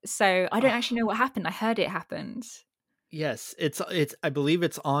it. So I don't actually know what happened. I heard it happened. Yes, it's I believe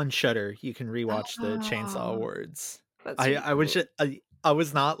it's on Shudder. You can rewatch the Chainsaw Awards. I wish I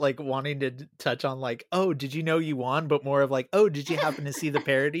was not like wanting to touch on like, oh, did you know you won? But more of like, oh, did you happen to see the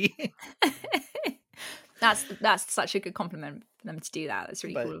parody? That's such a good compliment for them to do that. That's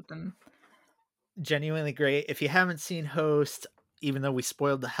really cool of them. Genuinely great. If you haven't seen Host, even though we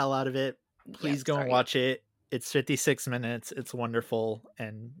spoiled the hell out of it, please go and watch it. It's 56 minutes. It's wonderful,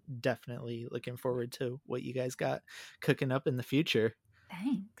 and definitely looking forward to what you guys got cooking up in the future.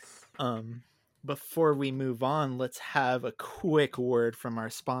 Thanks. Before we move on, let's have a quick word from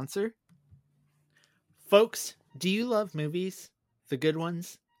our sponsor. Folks, do you love movies? The good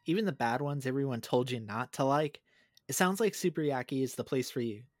ones? Even the bad ones everyone told you not to like? It sounds like Superyaki is the place for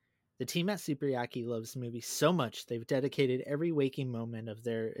you. The team at Superyaki loves movies so much they've dedicated every waking moment of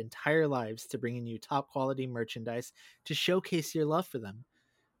their entire lives to bringing you top quality merchandise to showcase your love for them.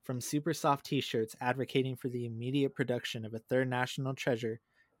 From super soft t-shirts advocating for the immediate production of a third national treasure,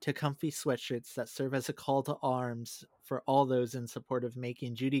 to comfy sweatshirts that serve as a call to arms for all those in support of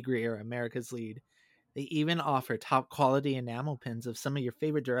making Judy Greer America's lead. They even offer top quality enamel pins of some of your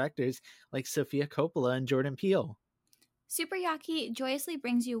favorite directors like Sofia Coppola and Jordan Peele. Superyaki joyously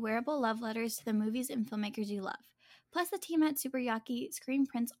brings you wearable love letters to the movies and filmmakers you love. Plus, the team at Superyaki screen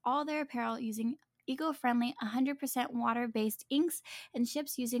prints all their apparel using eco-friendly 100% water-based inks and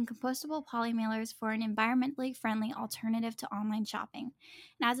ships using compostable poly mailers for an environmentally friendly alternative to online shopping.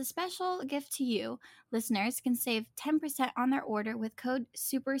 And as a special gift to you, listeners can save 10% on their order with code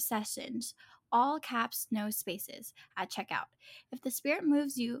SUPERSESSIONS, all caps, no spaces, at checkout. If the spirit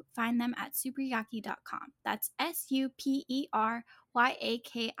moves you, find them at superyaki.com. That's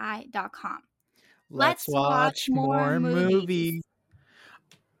SUPERYAKI.com. Let's watch more movies.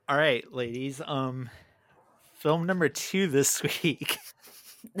 All right, ladies. Film number 2 this week.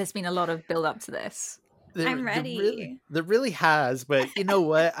 There's been a lot of build up to this. I'm ready. There really has, but you know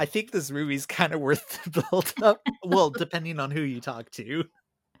what? I think this movie's kind of worth the build up. Well, depending on who you talk to.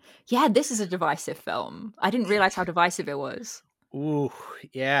 Yeah, this is a divisive film. I didn't realize how divisive it was. Ooh,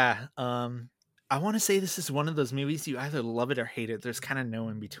 yeah. I want to say this is one of those movies you either love it or hate it. There's kind of no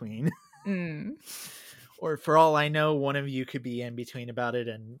in between. Or for all I know, one of you could be in between about it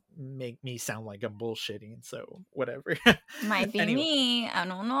and make me sound like I'm bullshitting. So whatever. Might be me. I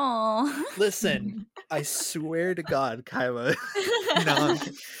don't know. Listen, I swear to God, Kyla. No,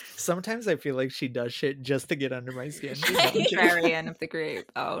 sometimes I feel like she does shit just to get under my skin. Contrarian of the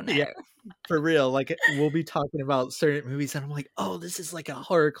group. Oh no. Yeah, for real. Like we'll be talking about certain movies and I'm like, oh, this is like a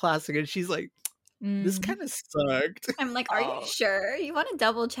horror classic. And she's like, this kind of sucked. I'm like, are you sure? You want to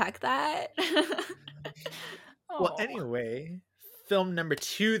double check that? Well, anyway, film number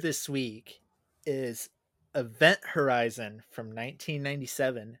 2 this week is Event Horizon from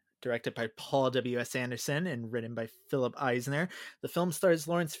 1997, directed by Paul W.S. Anderson and written by Philip Eisner. The film stars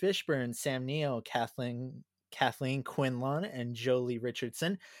Lawrence Fishburne, Sam Neill, Kathleen Quinlan, and Jolie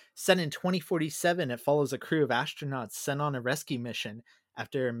Richardson. Set in 2047, it follows a crew of astronauts sent on a rescue mission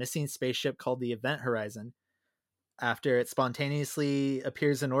after a missing spaceship called the Event Horizon, after it spontaneously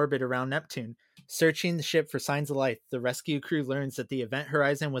appears in orbit around Neptune. Searching the ship for signs of life, the rescue crew learns that the Event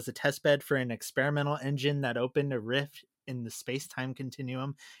Horizon was a testbed for an experimental engine that opened a rift in the space-time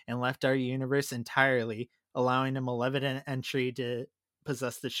continuum and left our universe entirely, allowing a malevolent entry to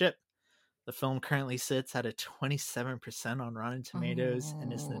possess the ship. The film currently sits at a 27% on Rotten Tomatoes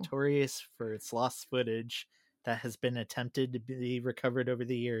and is notorious for its lost footage that has been attempted to be recovered over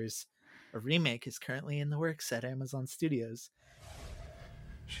the years. A remake is currently in the works at Amazon Studios.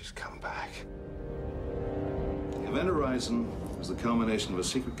 She's come back. The Event Horizon was the culmination of a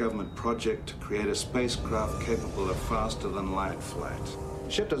secret government project to create a spacecraft capable of faster-than-light flight. The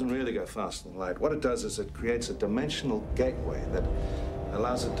ship doesn't really go faster than light. What it does is it creates a dimensional gateway that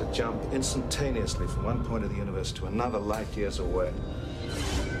allows it to jump instantaneously from one point of the universe to another light years away.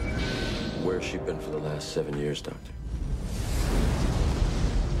 Where's she been for the last 7 years, Doctor?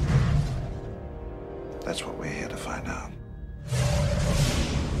 That's what we're here to find out.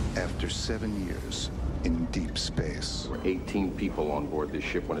 After 7 years in deep space. There were 18 people on board this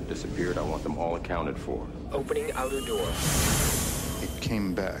ship when it disappeared. I want them all accounted for. Opening outer door. It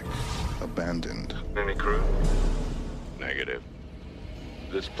came back, abandoned. Any crew? Negative.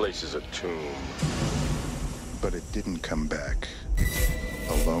 This place is a tomb. But it didn't come back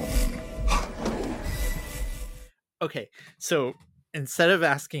alone. Okay, so instead of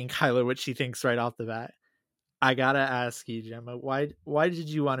asking Kyla what she thinks right off the bat, I gotta ask you, Gemma, why did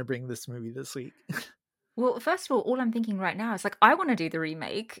you want to bring this movie this week? Well, first of all I'm thinking right now is like, I want to do the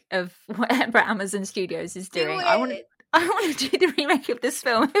remake of whatever Amazon Studios is doing. I want to do the remake of this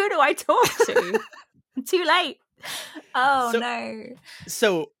film. Who do I talk to? Too late. Oh, no.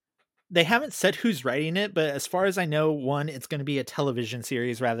 So they haven't said who's writing it, but as far as I know, 1, it's going to be a television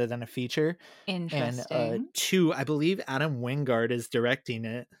series rather than a feature. Interesting. And 2, I believe Adam Wingard is directing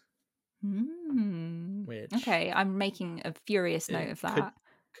it. Which Okay, I'm making a furious note of that.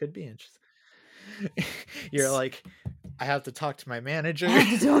 Could be interesting. You're like, I have to talk to my manager. I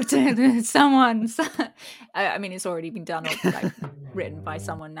have to talk to someone. I mean, it's already been done or like written by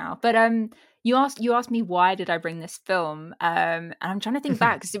someone now. But you asked me why did I bring this film? And I'm trying to think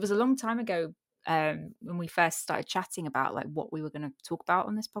back because it was a long time ago when we first started chatting about like what we were going to talk about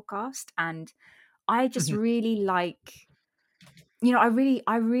on this podcast, and I just really like, I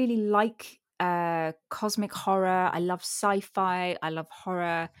really like cosmic horror. I love sci-fi. I love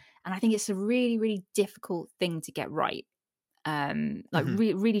horror, and I think it's a really, really difficult thing to get right.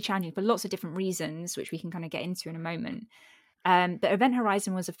 Really challenging for lots of different reasons, which we can kind of get into in a moment. But Event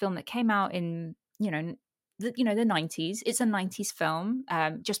Horizon was a film that came out in the 90s. It's a 90s film,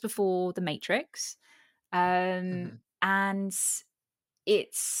 just before The Matrix, and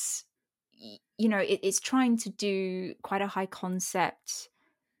it's it's trying to do quite a high concept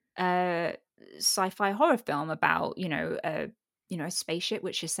sci-fi horror film about a spaceship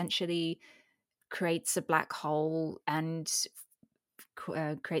which essentially creates a black hole and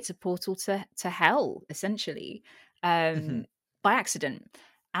creates a portal to hell, essentially, by accident.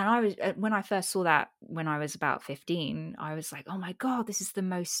 And I was when I first saw that when I was about 15, I was like, oh my god, this is the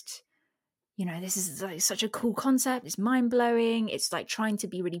most, this is like such a cool concept. It's mind-blowing. It's like trying to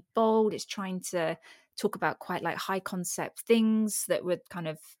be really bold. It's trying to talk about quite like high concept things that were kind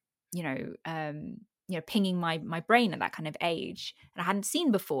of pinging my brain at that kind of age, and I hadn't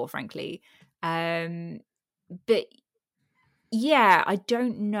seen before, frankly. But yeah, I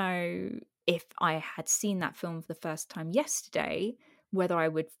don't know if I had seen that film for the first time yesterday, whether I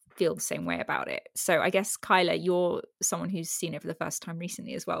would feel the same way about it. So I guess, Kyla, you're someone who's seen it for the first time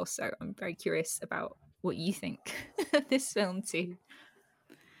recently as well. So I'm very curious about what you think of this film too.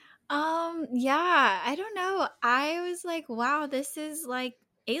 Yeah, I don't know. I was like, wow, this is like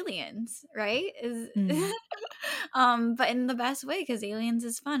Aliens, right? But in the best way, because Aliens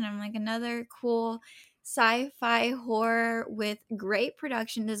is fun. I'm like, another cool sci-fi horror with great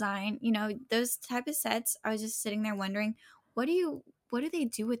production design. Those type of sets. I was just sitting there wondering, what do they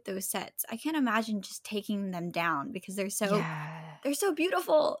do with those sets? I can't imagine just taking them down because they're so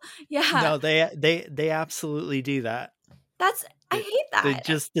beautiful. Yeah. No, they absolutely do that. I hate that. They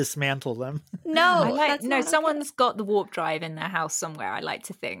just dismantle them. No, someone's got the warp drive in their house somewhere. I like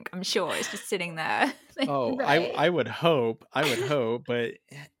to think. I'm sure it's just sitting there. Oh, right. I would hope, but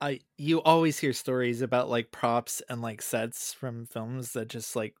you always hear stories about like props and like sets from films that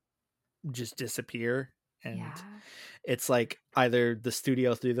just disappear, and it's like either the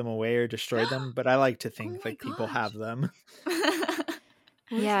studio threw them away or destroyed them. But I like to think people have them.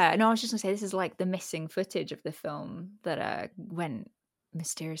 Yeah, no, I was just gonna say this is like the missing footage of the film that went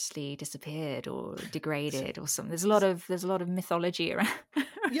mysteriously disappeared or degraded or something. There's a lot of mythology around.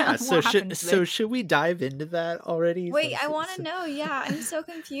 Yeah, so should we dive into that already? Wait, I want to know. Yeah, I'm so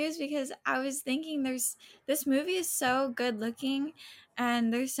confused because I was thinking this movie is so good looking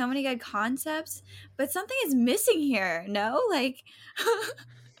and there's so many good concepts, but something is missing here. No, like.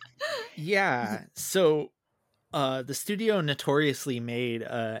 Yeah. So. The studio notoriously made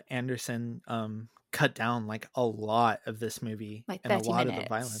Anderson cut down like a lot of this movie, like and a lot minutes. of the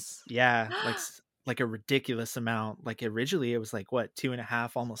violence. Yeah, like a ridiculous amount. Like originally it was like what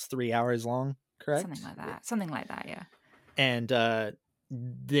 2.5, almost 3 hours long. Correct? Something like that. Yeah. And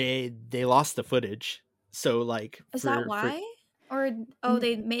they lost the footage. So like, is that why? Or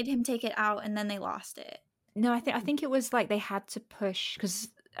they made him take it out and then they lost it. No, I think it was like they had to push because.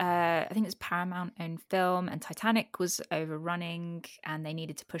 I think it was Paramount owned film, and Titanic was overrunning, and they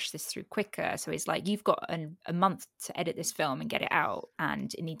needed to push this through quicker. So it's like you've got a month to edit this film and get it out,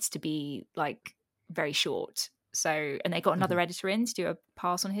 and it needs to be like very short. So, and they got another editor in to do a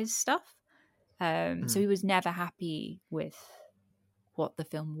pass on his stuff. So he was never happy with what the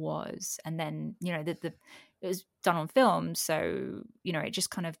film was, and then it was done on film, so it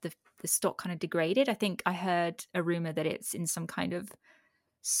just kind of the stock kind of degraded. I think I heard a rumor that it's in some kind of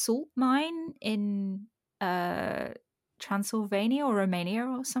salt mine in Transylvania or Romania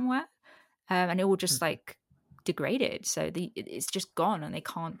or somewhere, and it all just like degraded, so it's just gone and they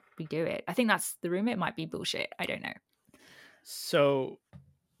can't redo it. I think that's the rumor. It might be bullshit, I don't know. So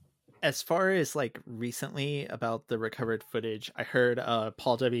as far as like recently about the recovered footage, I heard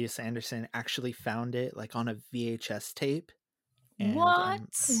Paul W. Sanderson actually found it like on a VHS tape. And, what?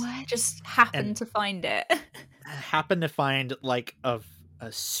 Just happened to find it. Happened to find like a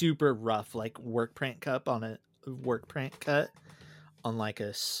super rough like work print cut on a VHS,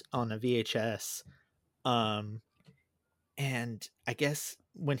 And I guess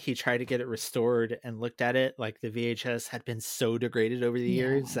when he tried to get it restored and looked at it, like the VHS had been so degraded over the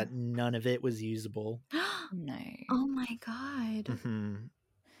years that none of it was usable. No. Oh my god.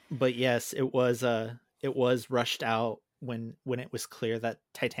 But yes, it was rushed out when it was clear that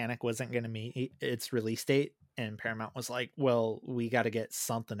Titanic wasn't going to meet its release date, and Paramount was like, well, we got to get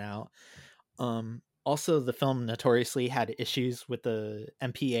something out. Also, the film notoriously had issues with the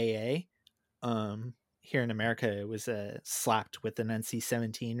MPAA. Here in America, it was slapped with an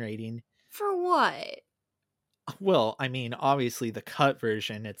NC-17 rating. For what? Well, I mean, obviously the cut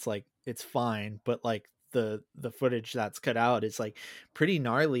version, it's fine, but like the footage that's cut out is like pretty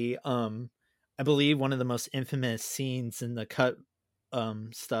gnarly. I believe one of the most infamous scenes in the cut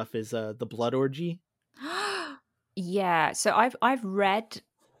stuff is the blood orgy. Yeah, so I've read.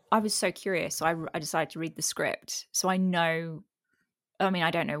 I was so curious, so I decided to read the script. So I know. I mean,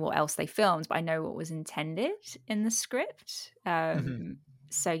 I don't know what else they filmed, but I know what was intended in the script.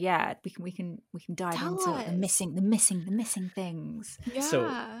 So yeah, we can dive into the missing things. Yeah. So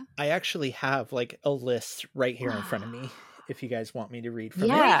I actually have like a list right here in front of me. If you guys want me to read from it.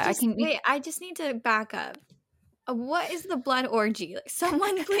 Wait, I just need to back up. What is the blood orgy? Like,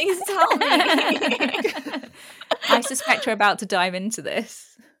 someone please tell me. I suspect we're about to dive into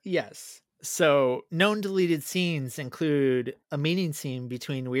this. Yes. So known deleted scenes include a meeting scene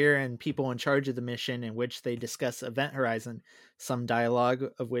between Weir and people in charge of the mission in which they discuss Event Horizon, some dialogue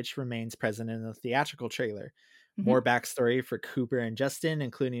of which remains present in the theatrical trailer. More backstory for Cooper and Justin,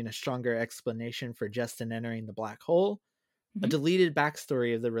 including a stronger explanation for Justin entering the black hole. A deleted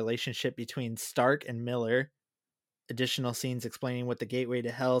backstory of the relationship between Stark and Miller. Additional scenes explaining what the gateway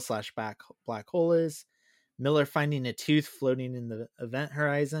to hell / black hole is. Miller finding a tooth floating in the Event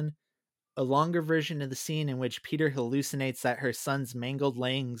Horizon. A longer version of the scene in which Peter hallucinates that her son's mangled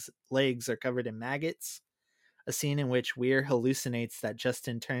legs are covered in maggots. A scene in which Weir hallucinates that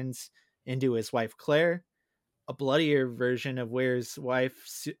Justin turns into his wife Claire. A bloodier version of Weir's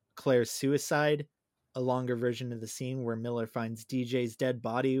wife Claire's suicide. A longer version of the scene where Miller finds DJ's dead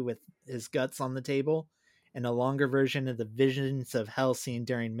body with his guts on the table. And a longer version of the visions of hell scene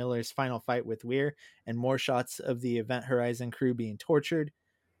during Miller's final fight with Weir, and more shots of the Event Horizon crew being tortured.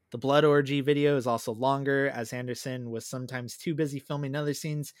 The blood orgy video is also longer, as Anderson was sometimes too busy filming other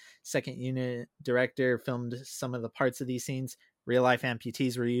scenes. Second unit director filmed some of the parts of these scenes. Real-life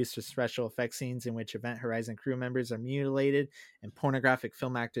amputees were used for special effects scenes in which Event Horizon crew members are mutilated, and pornographic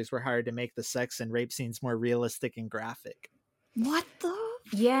film actors were hired to make the sex and rape scenes more realistic and graphic. What the?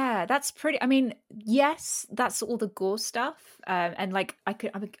 Yeah, that's pretty. I mean, yes, that's all the gore stuff, and like I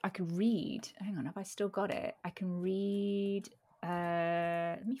could read. Hang on, have I still got it? I can read.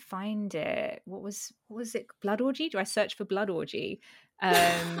 Let me find it. What was it? Blood orgy? Do I search for blood orgy?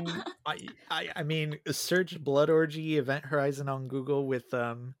 I mean, search blood orgy Event Horizon on Google with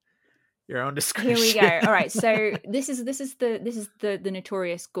your own description. Here we go. All right, so this is the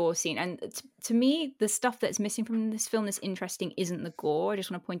notorious gore scene, and to me, the stuff that's missing from this film that's interesting isn't the gore. I just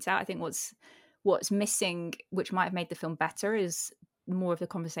want to point out, I think what's missing, which might have made the film better, is more of the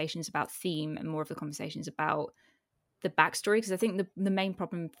conversations about theme and more of the conversations about the backstory, because I think the main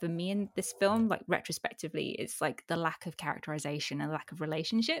problem for me in this film, like retrospectively, is like the lack of characterization and lack of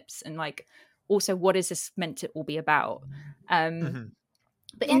relationships, and like also what is this meant to all be about.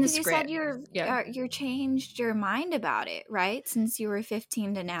 But in the script, you said you changed your mind about it, right? Since you were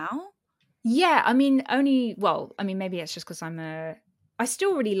 15 to now. Yeah, I mean, maybe it's just because I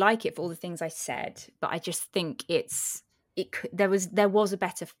still really like it for all the things I said, but I just think there was a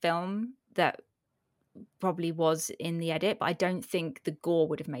better film that probably was in the edit, but I don't think the gore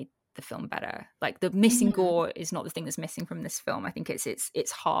would have made the film better. Like the missing gore is not the thing that's missing from this film. I think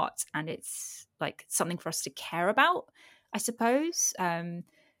it's heart, and it's like something for us to care about, I suppose.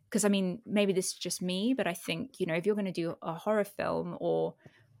 Because I mean, maybe this is just me, but I think, you know, if you're going to do a horror film, or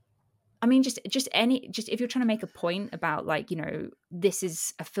I mean, just if you're trying to make a point about, like, you know, this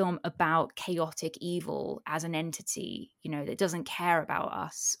is a film about chaotic evil as an entity, you know, that doesn't care about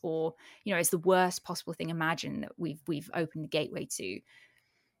us, or, you know, it's the worst possible thing imagined that we've opened the gateway to.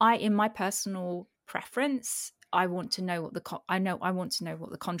 In my personal preference, I want to know what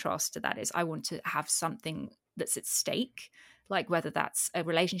the contrast to that is. I want to have something that's at stake, like whether that's a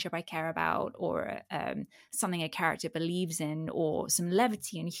relationship I care about, or something a character believes in, or some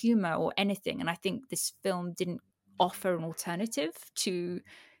levity and humor, or anything. And I think this film didn't offer an alternative to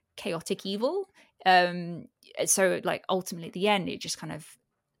chaotic evil. So like ultimately at the end, it just kind of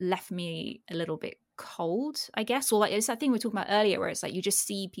left me a little bit cold, I guess. Or like it's that thing we were talking about earlier, where it's like you just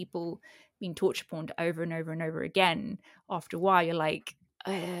see people being torture porned over and over and over again. After a while, you're like,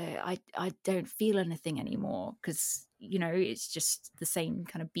 I don't feel anything anymore, because, it's just the same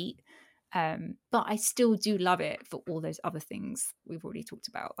kind of beat. But I still do love it for all those other things we've already talked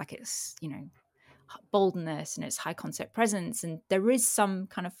about. Like it's, boldness and its high concept presence. And there is some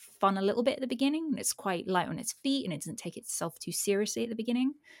kind of fun a little bit at the beginning. And it's quite light on its feet and it doesn't take itself too seriously at the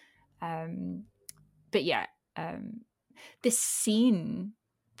beginning. But yeah, this scene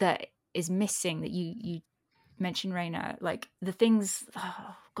that is missing that you mentioned, Raina, like the things,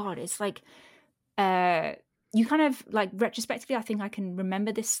 oh God, it's like, you kind of like retrospectively, I think I can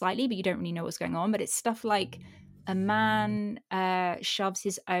remember this slightly, but you don't really know what's going on. But it's stuff like a man shoves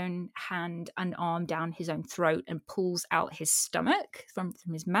his own hand and arm down his own throat and pulls out his stomach from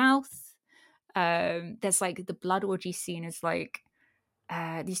his mouth. There's like the blood orgy scene is like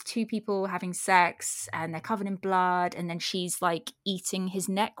these two people having sex and they're covered in blood, and then she's like eating his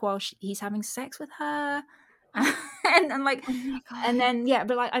neck while he's having sex with her. and like, and then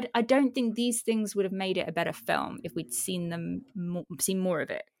but like, I don't think these things would have made it a better film if we'd seen more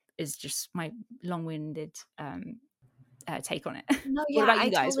of it. Is just my long-winded take on it. No, What about you I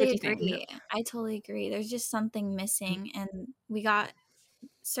guys? totally What do you agree. think? I totally agree. There's just something missing, and we got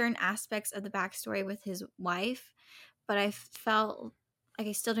certain aspects of the backstory with his wife, but I felt like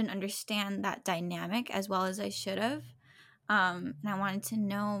I still didn't understand that dynamic as well as I should have. And I wanted to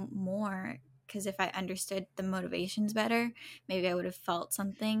know more, because if I understood the motivations better, maybe I would have felt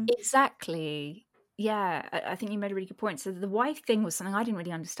something. Exactly. Yeah, I think you made a really good point. So the wife thing was something I didn't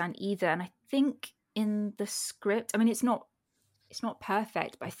really understand either. And I think in the script, I mean, it's not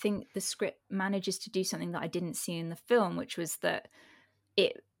perfect, but I think the script manages to do something that I didn't see in the film, which was that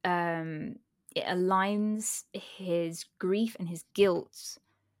it aligns his grief and his guilt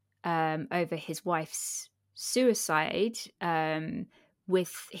over his wife's suicide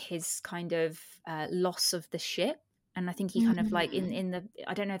with his kind of loss of the ship. And I think he kind of like in the,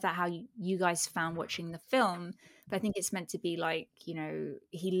 I don't know if that how you guys found watching the film, but I think it's meant to be like,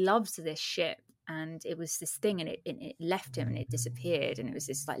 he loves this ship and it was this thing and it left him and it disappeared and it was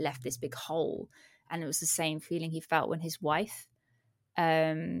this like left this big hole. And it was the same feeling he felt when his wife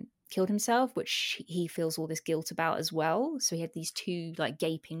killed himself, which he feels all this guilt about as well. So he had these two like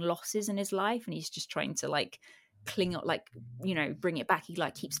gaping losses in his life and he's just trying to like cling up, like, bring it back. He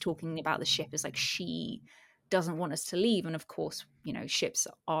like keeps talking about the ship as like she doesn't want us to leave, and of course ships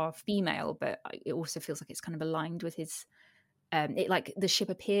are female, but it also feels like it's kind of aligned with his it like the ship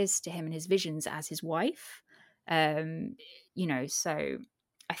appears to him in his visions as his wife, so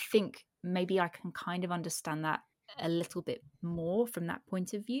I think maybe I can kind of understand that a little bit more from that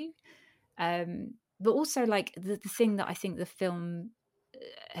point of view, but also like the thing that I think the film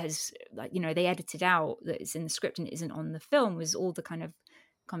has, like, they edited out that is in the script and isn't on the film was all the kind of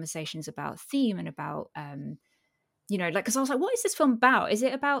conversations about theme and about like, because I was like, what is this film about? Is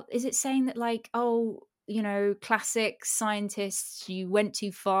it saying that like, oh, classic scientists, you went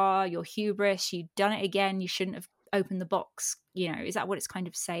too far, you're hubris, you've done it again, you shouldn't have opened the box, is that what it's kind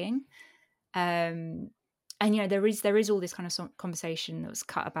of saying? And there is all this kind of conversation that was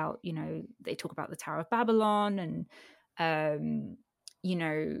cut about, they talk about the Tower of Babylon and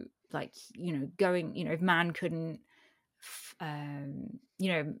going, if man couldn't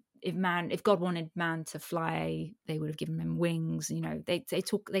if God wanted man to fly, they would have given him wings. They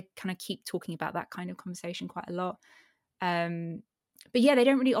kind of keep talking about that kind of conversation quite a lot. But yeah, they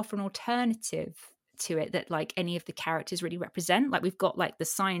don't really offer an alternative to it that like any of the characters really represent. Like we've got like the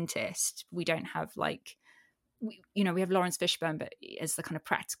scientist, we don't have like we have Lawrence Fishburne, but as the kind of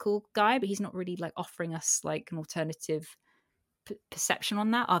practical guy, but he's not really like offering us like an alternative perception on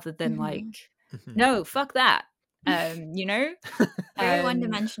that, other than like, no, fuck that. Very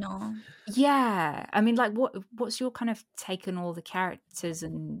one-dimensional. Yeah, I mean, like, what's your kind of take on all the characters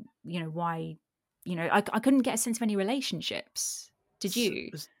and why? I couldn't get a sense of any relationships. Did you?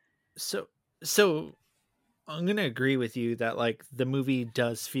 So I'm gonna agree with you that like the movie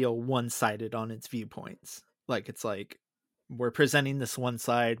does feel one-sided on its viewpoints. Like it's like we're presenting this one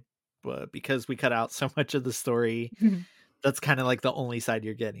side, but because we cut out so much of the story, that's kind of like the only side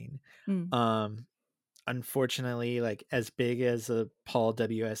you're getting. Unfortunately, like as big as a Paul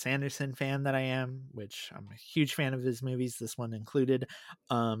W.S. Anderson fan that I am, which I'm a huge fan of his movies, this one included,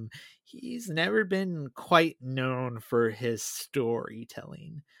 he's never been quite known for his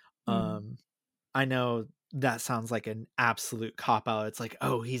storytelling. I know that sounds like an absolute cop-out. It's like,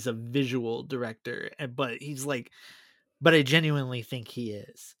 oh, he's a visual director, but I genuinely think he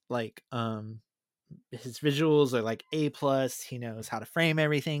is. Like, his visuals are like A+, he knows how to frame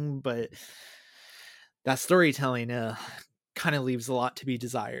everything, but that storytelling kind of leaves a lot to be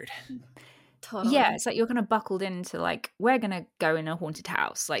desired. Totally. Yeah, it's like you're kind of buckled into like, we're gonna go in a haunted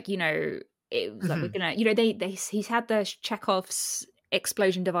house, like it was like, we're gonna, you know, he's had the Chekhov's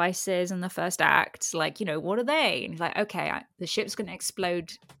explosion devices in the first act, like, you know, what are they? And he's like, okay, the ship's gonna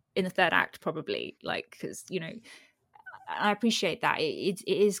explode in the third act probably, like, because, you know, I appreciate that it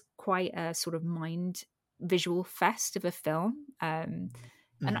is quite a sort of mind visual fest of a film, and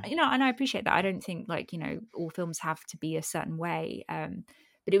you know, and I appreciate that. I don't think, like, you know, all films have to be a certain way,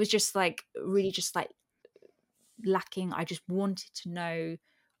 but it was just like really just like lacking. I just wanted to know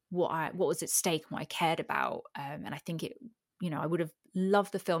what was at stake and what I cared about, and I think it, you know, I would have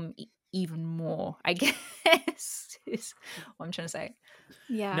loved the film even more, I guess, is what I'm trying to say.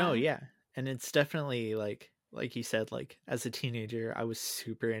 Yeah. No, yeah. And it's definitely like you said, like, as a teenager, I was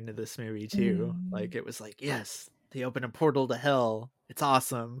super into this movie too. Like, it was like, yes, they open a portal to hell. It's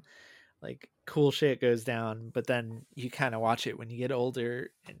awesome. Like, cool shit goes down. But then you kind of watch it when you get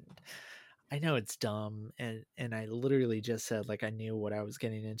older, and I know it's dumb. And I literally just said, like, I knew what I was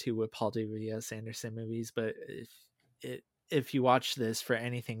getting into with Paul W.S. Anderson movies. But if you watch this for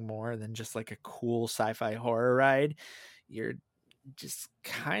anything more than just like a cool sci-fi horror ride, you're just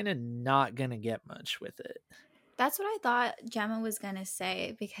kind of not gonna get much with it. That's what I thought Gemma was gonna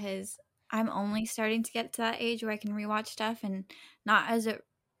say, because I'm only starting to get to that age where I can rewatch stuff and not as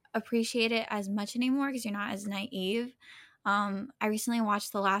appreciate it as much anymore, because you're not as naive. I recently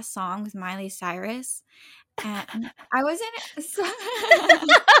watched The Last Song with Miley Cyrus, and I wasn't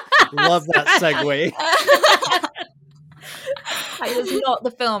love that segue. It was not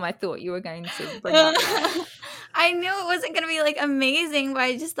the film I thought you were going to bring up. I knew it wasn't going to be like amazing, but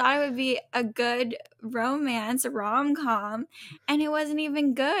I just thought it would be a good romance, a rom-com, and it wasn't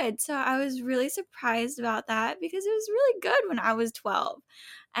even good. So I was really surprised about that, because it was really good when I was 12.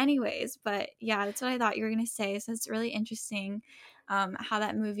 Anyways, but yeah, that's what I thought you were going to say. So it's really interesting how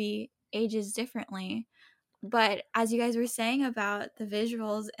that movie ages differently. But as you guys were saying about the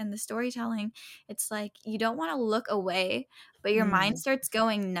visuals and the storytelling, it's like you don't want to look away, but your mind starts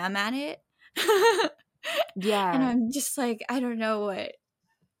going numb at it. Yeah. And I'm just like, I don't know what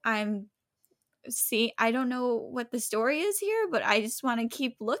I'm seeing. I don't know what the story is here, but I just want to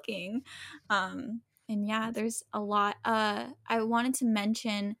keep looking. And yeah, there's a lot. I wanted to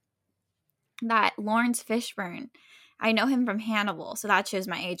mention that Lawrence Fishburne, I know him from Hannibal, so that shows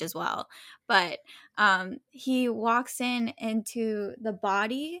my age as well. But he walks into the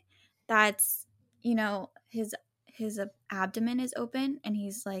body that's, you know, his abdomen is open and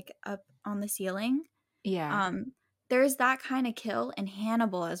he's like up on the ceiling. Yeah. There's that kind of kill in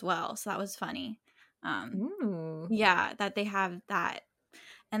Hannibal as well, so that was funny. Ooh. Yeah, that they have that.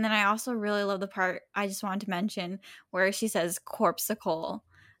 And then I also really love the part I just wanted to mention where she says corpsicle.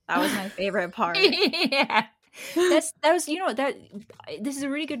 That was my favorite part. Yeah. That was, you know what, this is a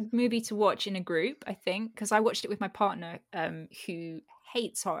really good movie to watch in a group, I think, because I watched it with my partner who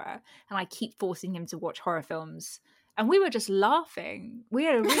hates horror, and I keep forcing him to watch horror films, and we were just laughing. We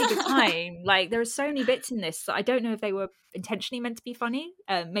had a really good time. Like, there are so many bits in this that I don't know if they were intentionally meant to be funny.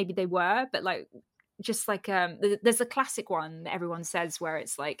 Maybe they were, but like, just like there's a classic one that everyone says where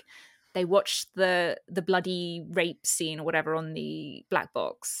it's like they watch the bloody rape scene or whatever on the black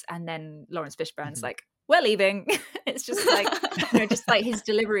box, and then Lawrence Fishburne's like, we're leaving. It's just like, you know, just like his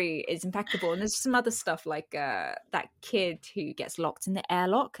delivery is impeccable. And there's some other stuff like that kid who gets locked in the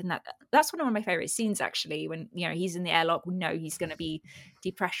airlock, and that's one of my favorite scenes, actually, when, you know, he's in the airlock, we know he's going to be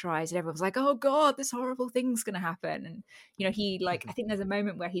depressurized, and everyone's like, oh god, this horrible thing's going to happen. And, you know, he like, I think there's a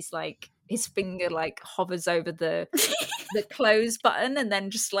moment where he's like, his finger like hovers over the close button, and then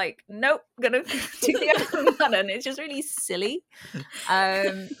just like, nope, gonna do the open button. It's just really silly.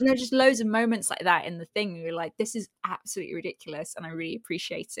 There's just loads of moments like that in the thing. You're like, this is absolutely ridiculous, and I really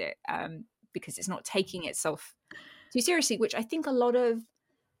appreciate it because it's not taking itself too seriously, which I think a lot of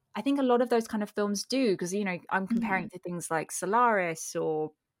those kind of films do. Because, you know, I'm comparing to things like Solaris,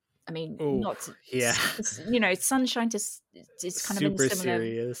 or I mean, you know, Sunshine is kind of in super similar,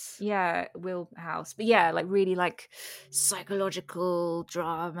 serious, wheelhouse. But yeah, like really like psychological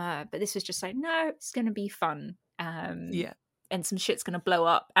drama. But this was just like, no, it's gonna be fun. And some shit's gonna blow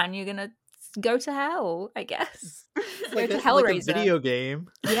up, and you're gonna go to hell, I guess. Like go to Hellraiser, Hellraiser. like a video game.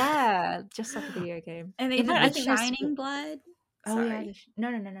 Yeah, just like a video game. And they did I the think Shining Blood. Oh yeah, Sorry. no.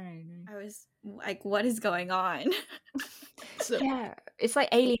 I was like, what is going on? So, yeah, it's like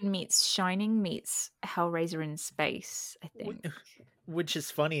Alien meets Shining meets Hellraiser in space, I think. Which is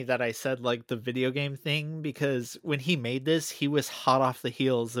funny that I said like the video game thing, because when he made this, he was hot off the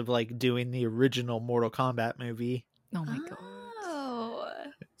heels of like doing the original Mortal Kombat movie. Oh my god.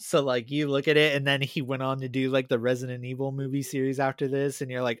 So like you look at it, and then he went on to do like the Resident Evil movie series after this,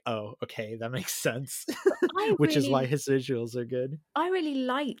 and you're like, oh, okay, that makes sense. Which is why his visuals are good. I really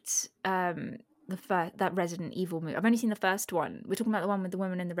liked that Resident Evil movie. I've only seen the first one. We're talking about the one with the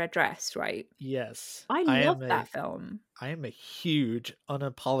woman in the red dress, right? Yes. I love that film. I am a huge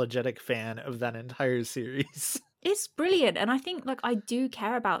unapologetic fan of that entire series. It's brilliant, and I think like I do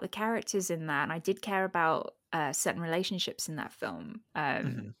care about the characters in that, and I did care about certain relationships in that film.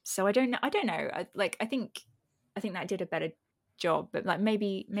 So I don't know. I think that did a better job, but like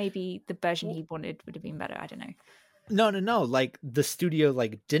maybe the version he wanted would have been better. I don't know. No. Like the studio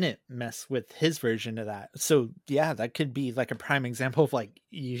like didn't mess with his version of that. So yeah, that could be like a prime example of like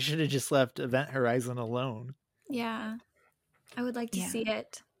you should have just left Event Horizon alone. Yeah, I would like to see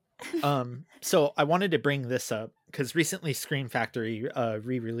it. So I wanted to bring this up because recently Scream Factory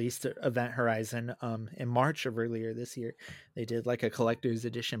re-released Event Horizon in March of earlier this year. They did like a collector's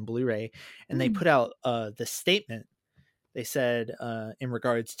edition Blu-ray, and they put out the statement. They said in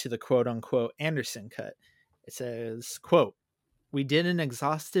regards to the quote-unquote Anderson cut, it says, quote, "We did an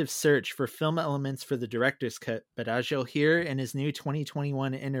exhaustive search for film elements for the director's cut, but as you'll hear in his new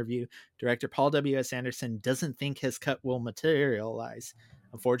 2021 interview, director Paul W.S. Anderson doesn't think his cut will materialize.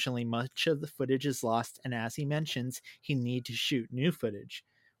 Unfortunately, much of the footage is lost, and as he mentions, he needs to shoot new footage.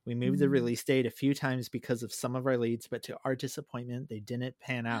 We moved the release date a few times because of some of our leads, but to our disappointment, they didn't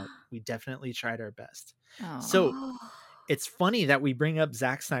pan out. We definitely tried our best." So it's funny that we bring up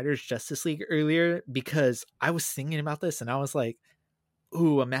Zack Snyder's Justice League earlier, because I was thinking about this and I was like,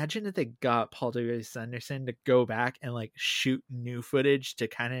 ooh, imagine if they got Paul W.S. Anderson to go back and like shoot new footage to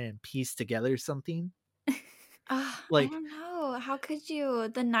kind of piece together something. Like, I don't know. How could you?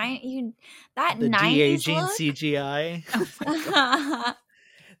 The de-aging CGI. Oh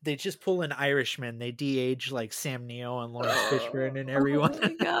they just pull an Irishman. They de-age like Sam Neill and Lawrence Fishburne and everyone. Oh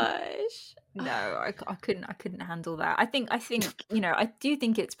my gosh. No, I couldn't handle that. I think I do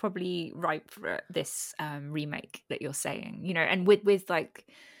think it's probably ripe for this remake that you're saying, and with like,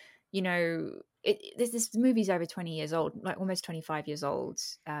 this movie's over 20 years old, like almost 25 years old.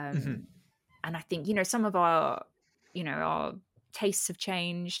 And I think, some of our tastes have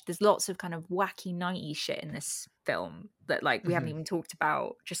changed. There's lots of kind of wacky 90s shit in this film that like we haven't even talked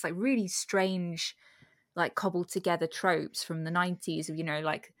about, just like really strange, like cobbled together tropes from the 90s of,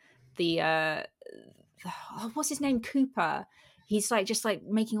 like the what's his name, Cooper. He's like just like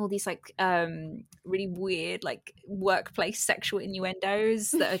making all these like really weird like workplace sexual innuendos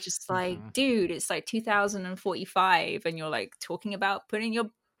that are just like, dude, it's like 2045 and you're like talking about putting your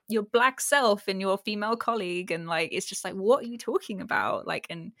black self in your female colleague, and like it's just like, what are you talking about? Like,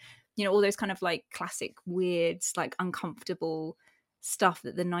 and all those kind of like classic weird like uncomfortable stuff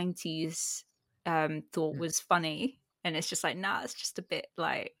that the 90s thought was funny, and it's just like, nah, it's just a bit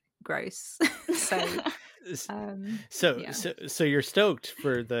like gross. So you're stoked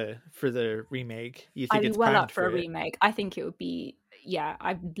for the remake? You think it's well up for a remake? I think it would be,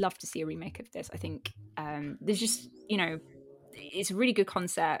 I'd love to see a remake of this. I think there's just it's a really good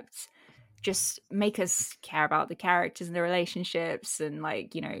concept. Just make us care about the characters and the relationships, and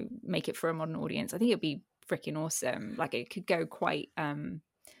like make it for a modern audience. I think it'd be freaking awesome. Like it could go quite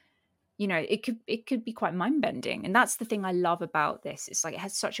it could be quite mind-bending, and that's the thing I love about this. It's like it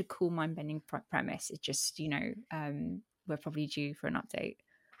has such a cool mind-bending premise. It's just we're probably due for an update.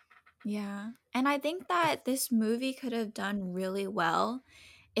 Yeah, and I think that this movie could have done really well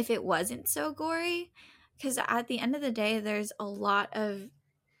if it wasn't so gory, because at the end of the day, there's a lot of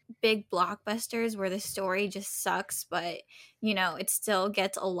big blockbusters where the story just sucks, but it still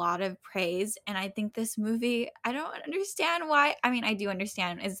gets a lot of praise. And I think this movie, I don't understand why. I mean, I do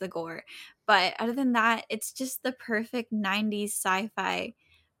understand is the gore, but other than that, it's just the perfect 90s sci-fi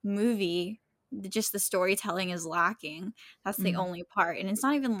movie. Just the storytelling is lacking. That's the only part, and it's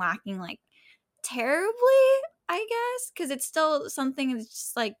not even lacking like terribly, I guess, because it's still something that's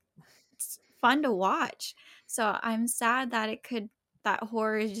just like it's fun to watch. So I'm sad that that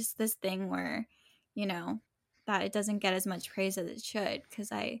horror is just this thing where, that it doesn't get as much praise as it should, because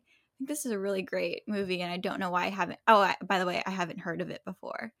I think this is a really great movie, and I don't know why I haven't. Oh, by the way, I haven't heard of it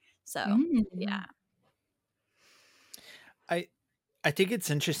before. So, yeah. I think it's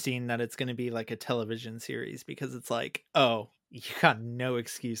interesting that it's going to be like a television series, because it's like, oh, you got no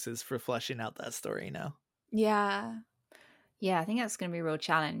excuses for fleshing out that story now. Yeah. Yeah, I think that's going to be a real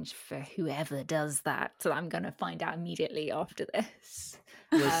challenge for whoever does that. So I'm going to find out immediately after this.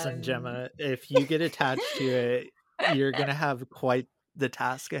 Listen, Gemma, if you get attached to it, you're going to have quite the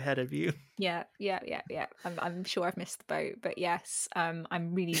task ahead of you. Yeah. I'm sure I've missed the boat, but yes, I'm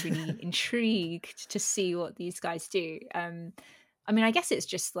really, really intrigued to see what these guys do. I mean, I guess it's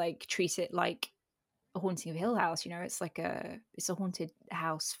just like treat it like a Haunting of Hill House. You know, it's a haunted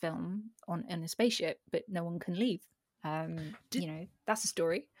house film in a spaceship, but no one can leave. You know, that's a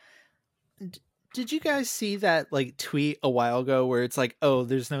story. Did you guys see that like tweet a while ago where it's like, oh,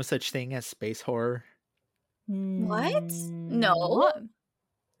 there's no such thing as space horror? What? No. What?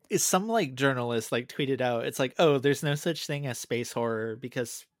 Is some like journalist like tweeted out, it's like, oh, there's no such thing as space horror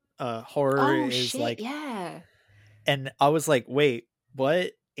because horror is shit, like, yeah. and I was like, wait,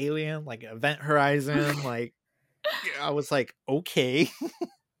 what? Alien, like Event Horizon, like I was like, okay.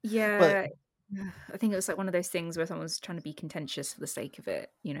 Yeah. I think it was like one of those things where someone was trying to be contentious for the sake of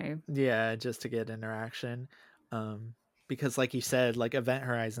it, you know? Yeah, just to get interaction. Because like you said, like Event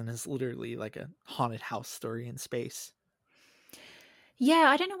Horizon is literally like a haunted house story in space. Yeah,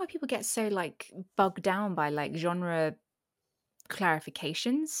 I don't know why people get so like bogged down by like genre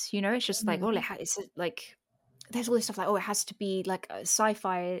clarifications, you know? It's just like, it's like there's all this stuff like, oh, it has to be like a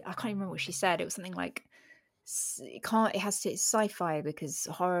sci-fi. I can't even remember what she said. It was something like it's sci-fi because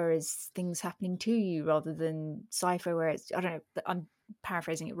horror is things happening to you rather than sci-fi where it's, I don't know, I'm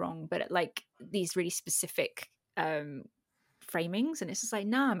paraphrasing it wrong, but like these really specific framings, and it's just like,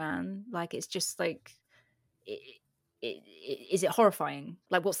 nah, man, like it's just like is it horrifying?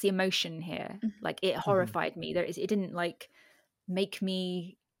 Like, what's the emotion here? Like, it horrified me. It didn't like make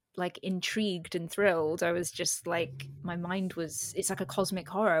me like intrigued and thrilled. I was just like, my mind was, it's like a cosmic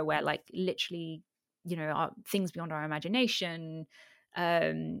horror where like literally, you know, things beyond our imagination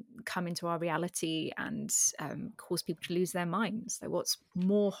come into our reality and cause people to lose their minds. Like, what's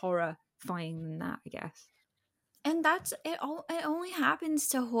more horrifying than that, I guess? And that's it. It only happens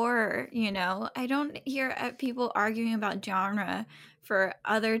to horror, you know. I don't hear people arguing about genre for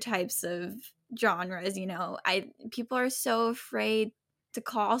other types of genres. You know, people are so afraid to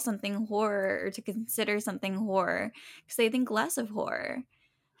call something horror or to consider something horror because they think less of horror.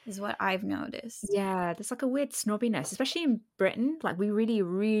 Is what I've noticed. Yeah, there's like a weird snobbiness, especially in Britain. Like, we really,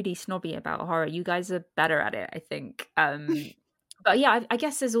 really snobby about horror. You guys are better at it, I think. But yeah, I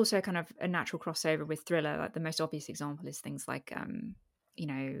guess there's also kind of a natural crossover with thriller. Like, the most obvious example is things like, you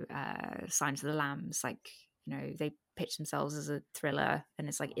know, Silence of the Lambs. Like, you know, they pitch themselves as a thriller, and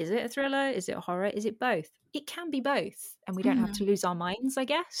it's like, is it a thriller? Is it a horror? Is it both? It can be both, and we don't have to lose our minds, I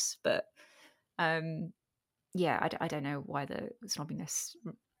guess. But yeah, I don't know why the snobbiness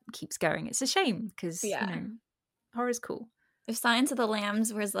keeps going. It's a shame because you know, horror is cool. If Silence of the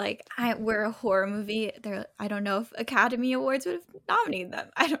Lambs was like, we're a horror movie, I don't know if Academy Awards would have nominated them.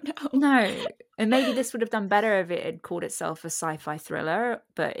 I don't know. No, and maybe this would have done better if it had called itself a sci-fi thriller,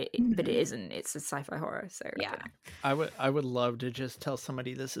 but it isn't. It's a sci-fi horror. So yeah, I would love to just tell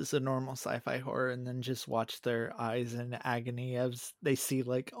somebody this is a normal sci-fi horror, and then just watch their eyes in agony as they see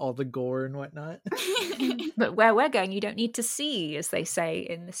like all the gore and whatnot. But where we're going, you don't need to see, as they say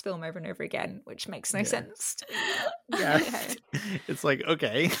in this film over and over again, which makes no sense. Yeah, it's like,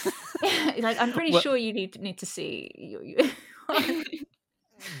 okay. Like, I'm pretty sure you need to see.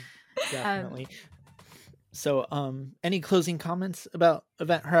 Definitely. So, any closing comments about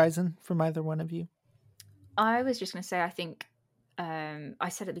Event Horizon from either one of you? I was just going to say, I think, I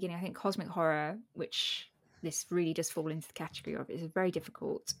said at the beginning, I think cosmic horror, which this really does fall into the category of, is very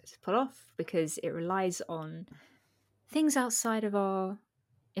difficult to pull off because it relies on things outside of our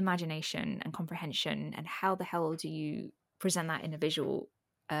imagination and comprehension, and how the hell do you present that in a visual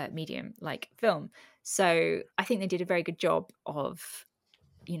medium like film? So I think they did a very good job of,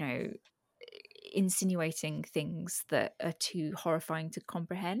 you know, insinuating things that are too horrifying to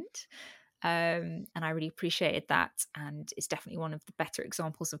comprehend. And I really appreciated that, and it's definitely one of the better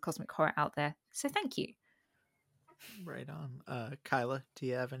examples of cosmic horror out there. So thank you. Right on. Kyla, do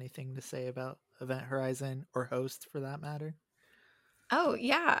you have anything to say about Event Horizon, or Host for that matter? Oh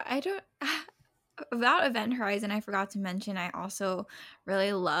yeah, I don't. About Event Horizon, I forgot to mention, I also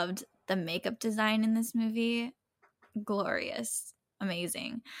really loved the makeup design in this movie. Glorious.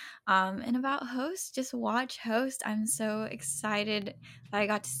 Amazing. And about Host, just watch Host. I'm so excited that I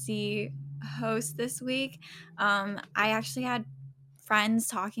got to see Host this week. I actually had friends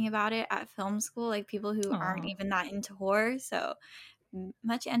talking about it at film school, like people who aren't even that into horror, so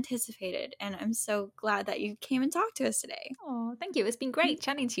much anticipated, and I'm so glad that you came and talked to us today. Oh, thank you. It's been great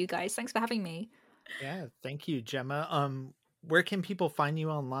chatting to you guys. Thanks for having me. Yeah, thank you, Gemma. Where can people find you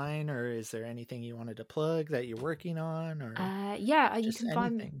online, or is there anything you wanted to plug that you're working on, or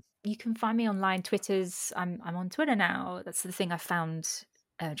you can find me online. Twitter's I'm on Twitter now. That's the thing I found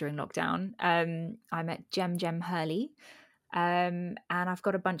during lockdown. I'm at Gem Hurley, and I've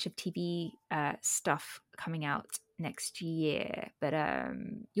got a bunch of TV stuff coming out next year, but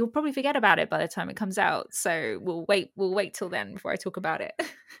you'll probably forget about it by the time it comes out. So we'll wait till then before I talk about it.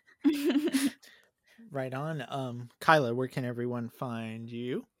 Right on. Kyla, where can everyone find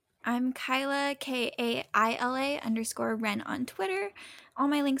you? I'm Kyla, KAILA_Ren on Twitter. All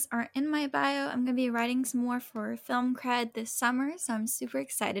my links are in my bio. I'm going to be writing some more for Film Cred this summer, so I'm super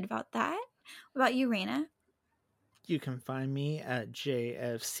excited about that. What about you, Raina? You can find me at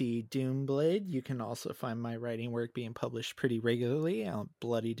JFC Doomblade. You can also find my writing work being published pretty regularly on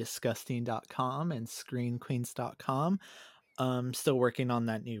bloodydisgusting.com and screenqueens.com. Still working on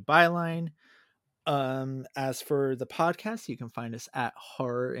that new byline. As for the podcast, you can find us at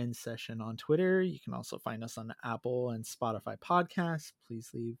Horror in Session on Twitter. You can also find us on Apple and Spotify podcasts.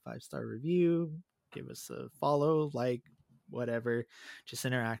 Please leave 5-star review, give us a follow, like, whatever. Just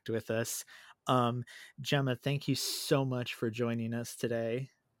interact with us. Gemma, thank you so much for joining us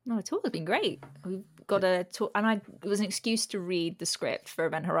today. No, it's all been great. We've got a talk, and it was an excuse to read the script for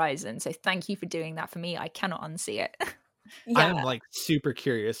Event Horizon. So thank you for doing that for me. I cannot unsee it. Yeah. I'm like super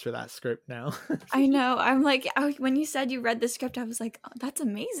curious for that script now. I know. I'm like, when you said you read the script, I was like, oh, that's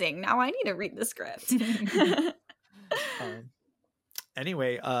amazing. Now I need to read the script.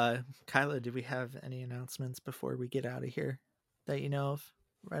 Anyway, Kyla, do we have any announcements before we get out of here that you know of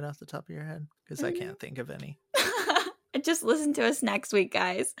right off the top of your head? Because I can't think of any. Just listen to us next week,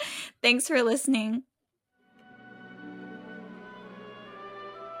 guys. Thanks for listening.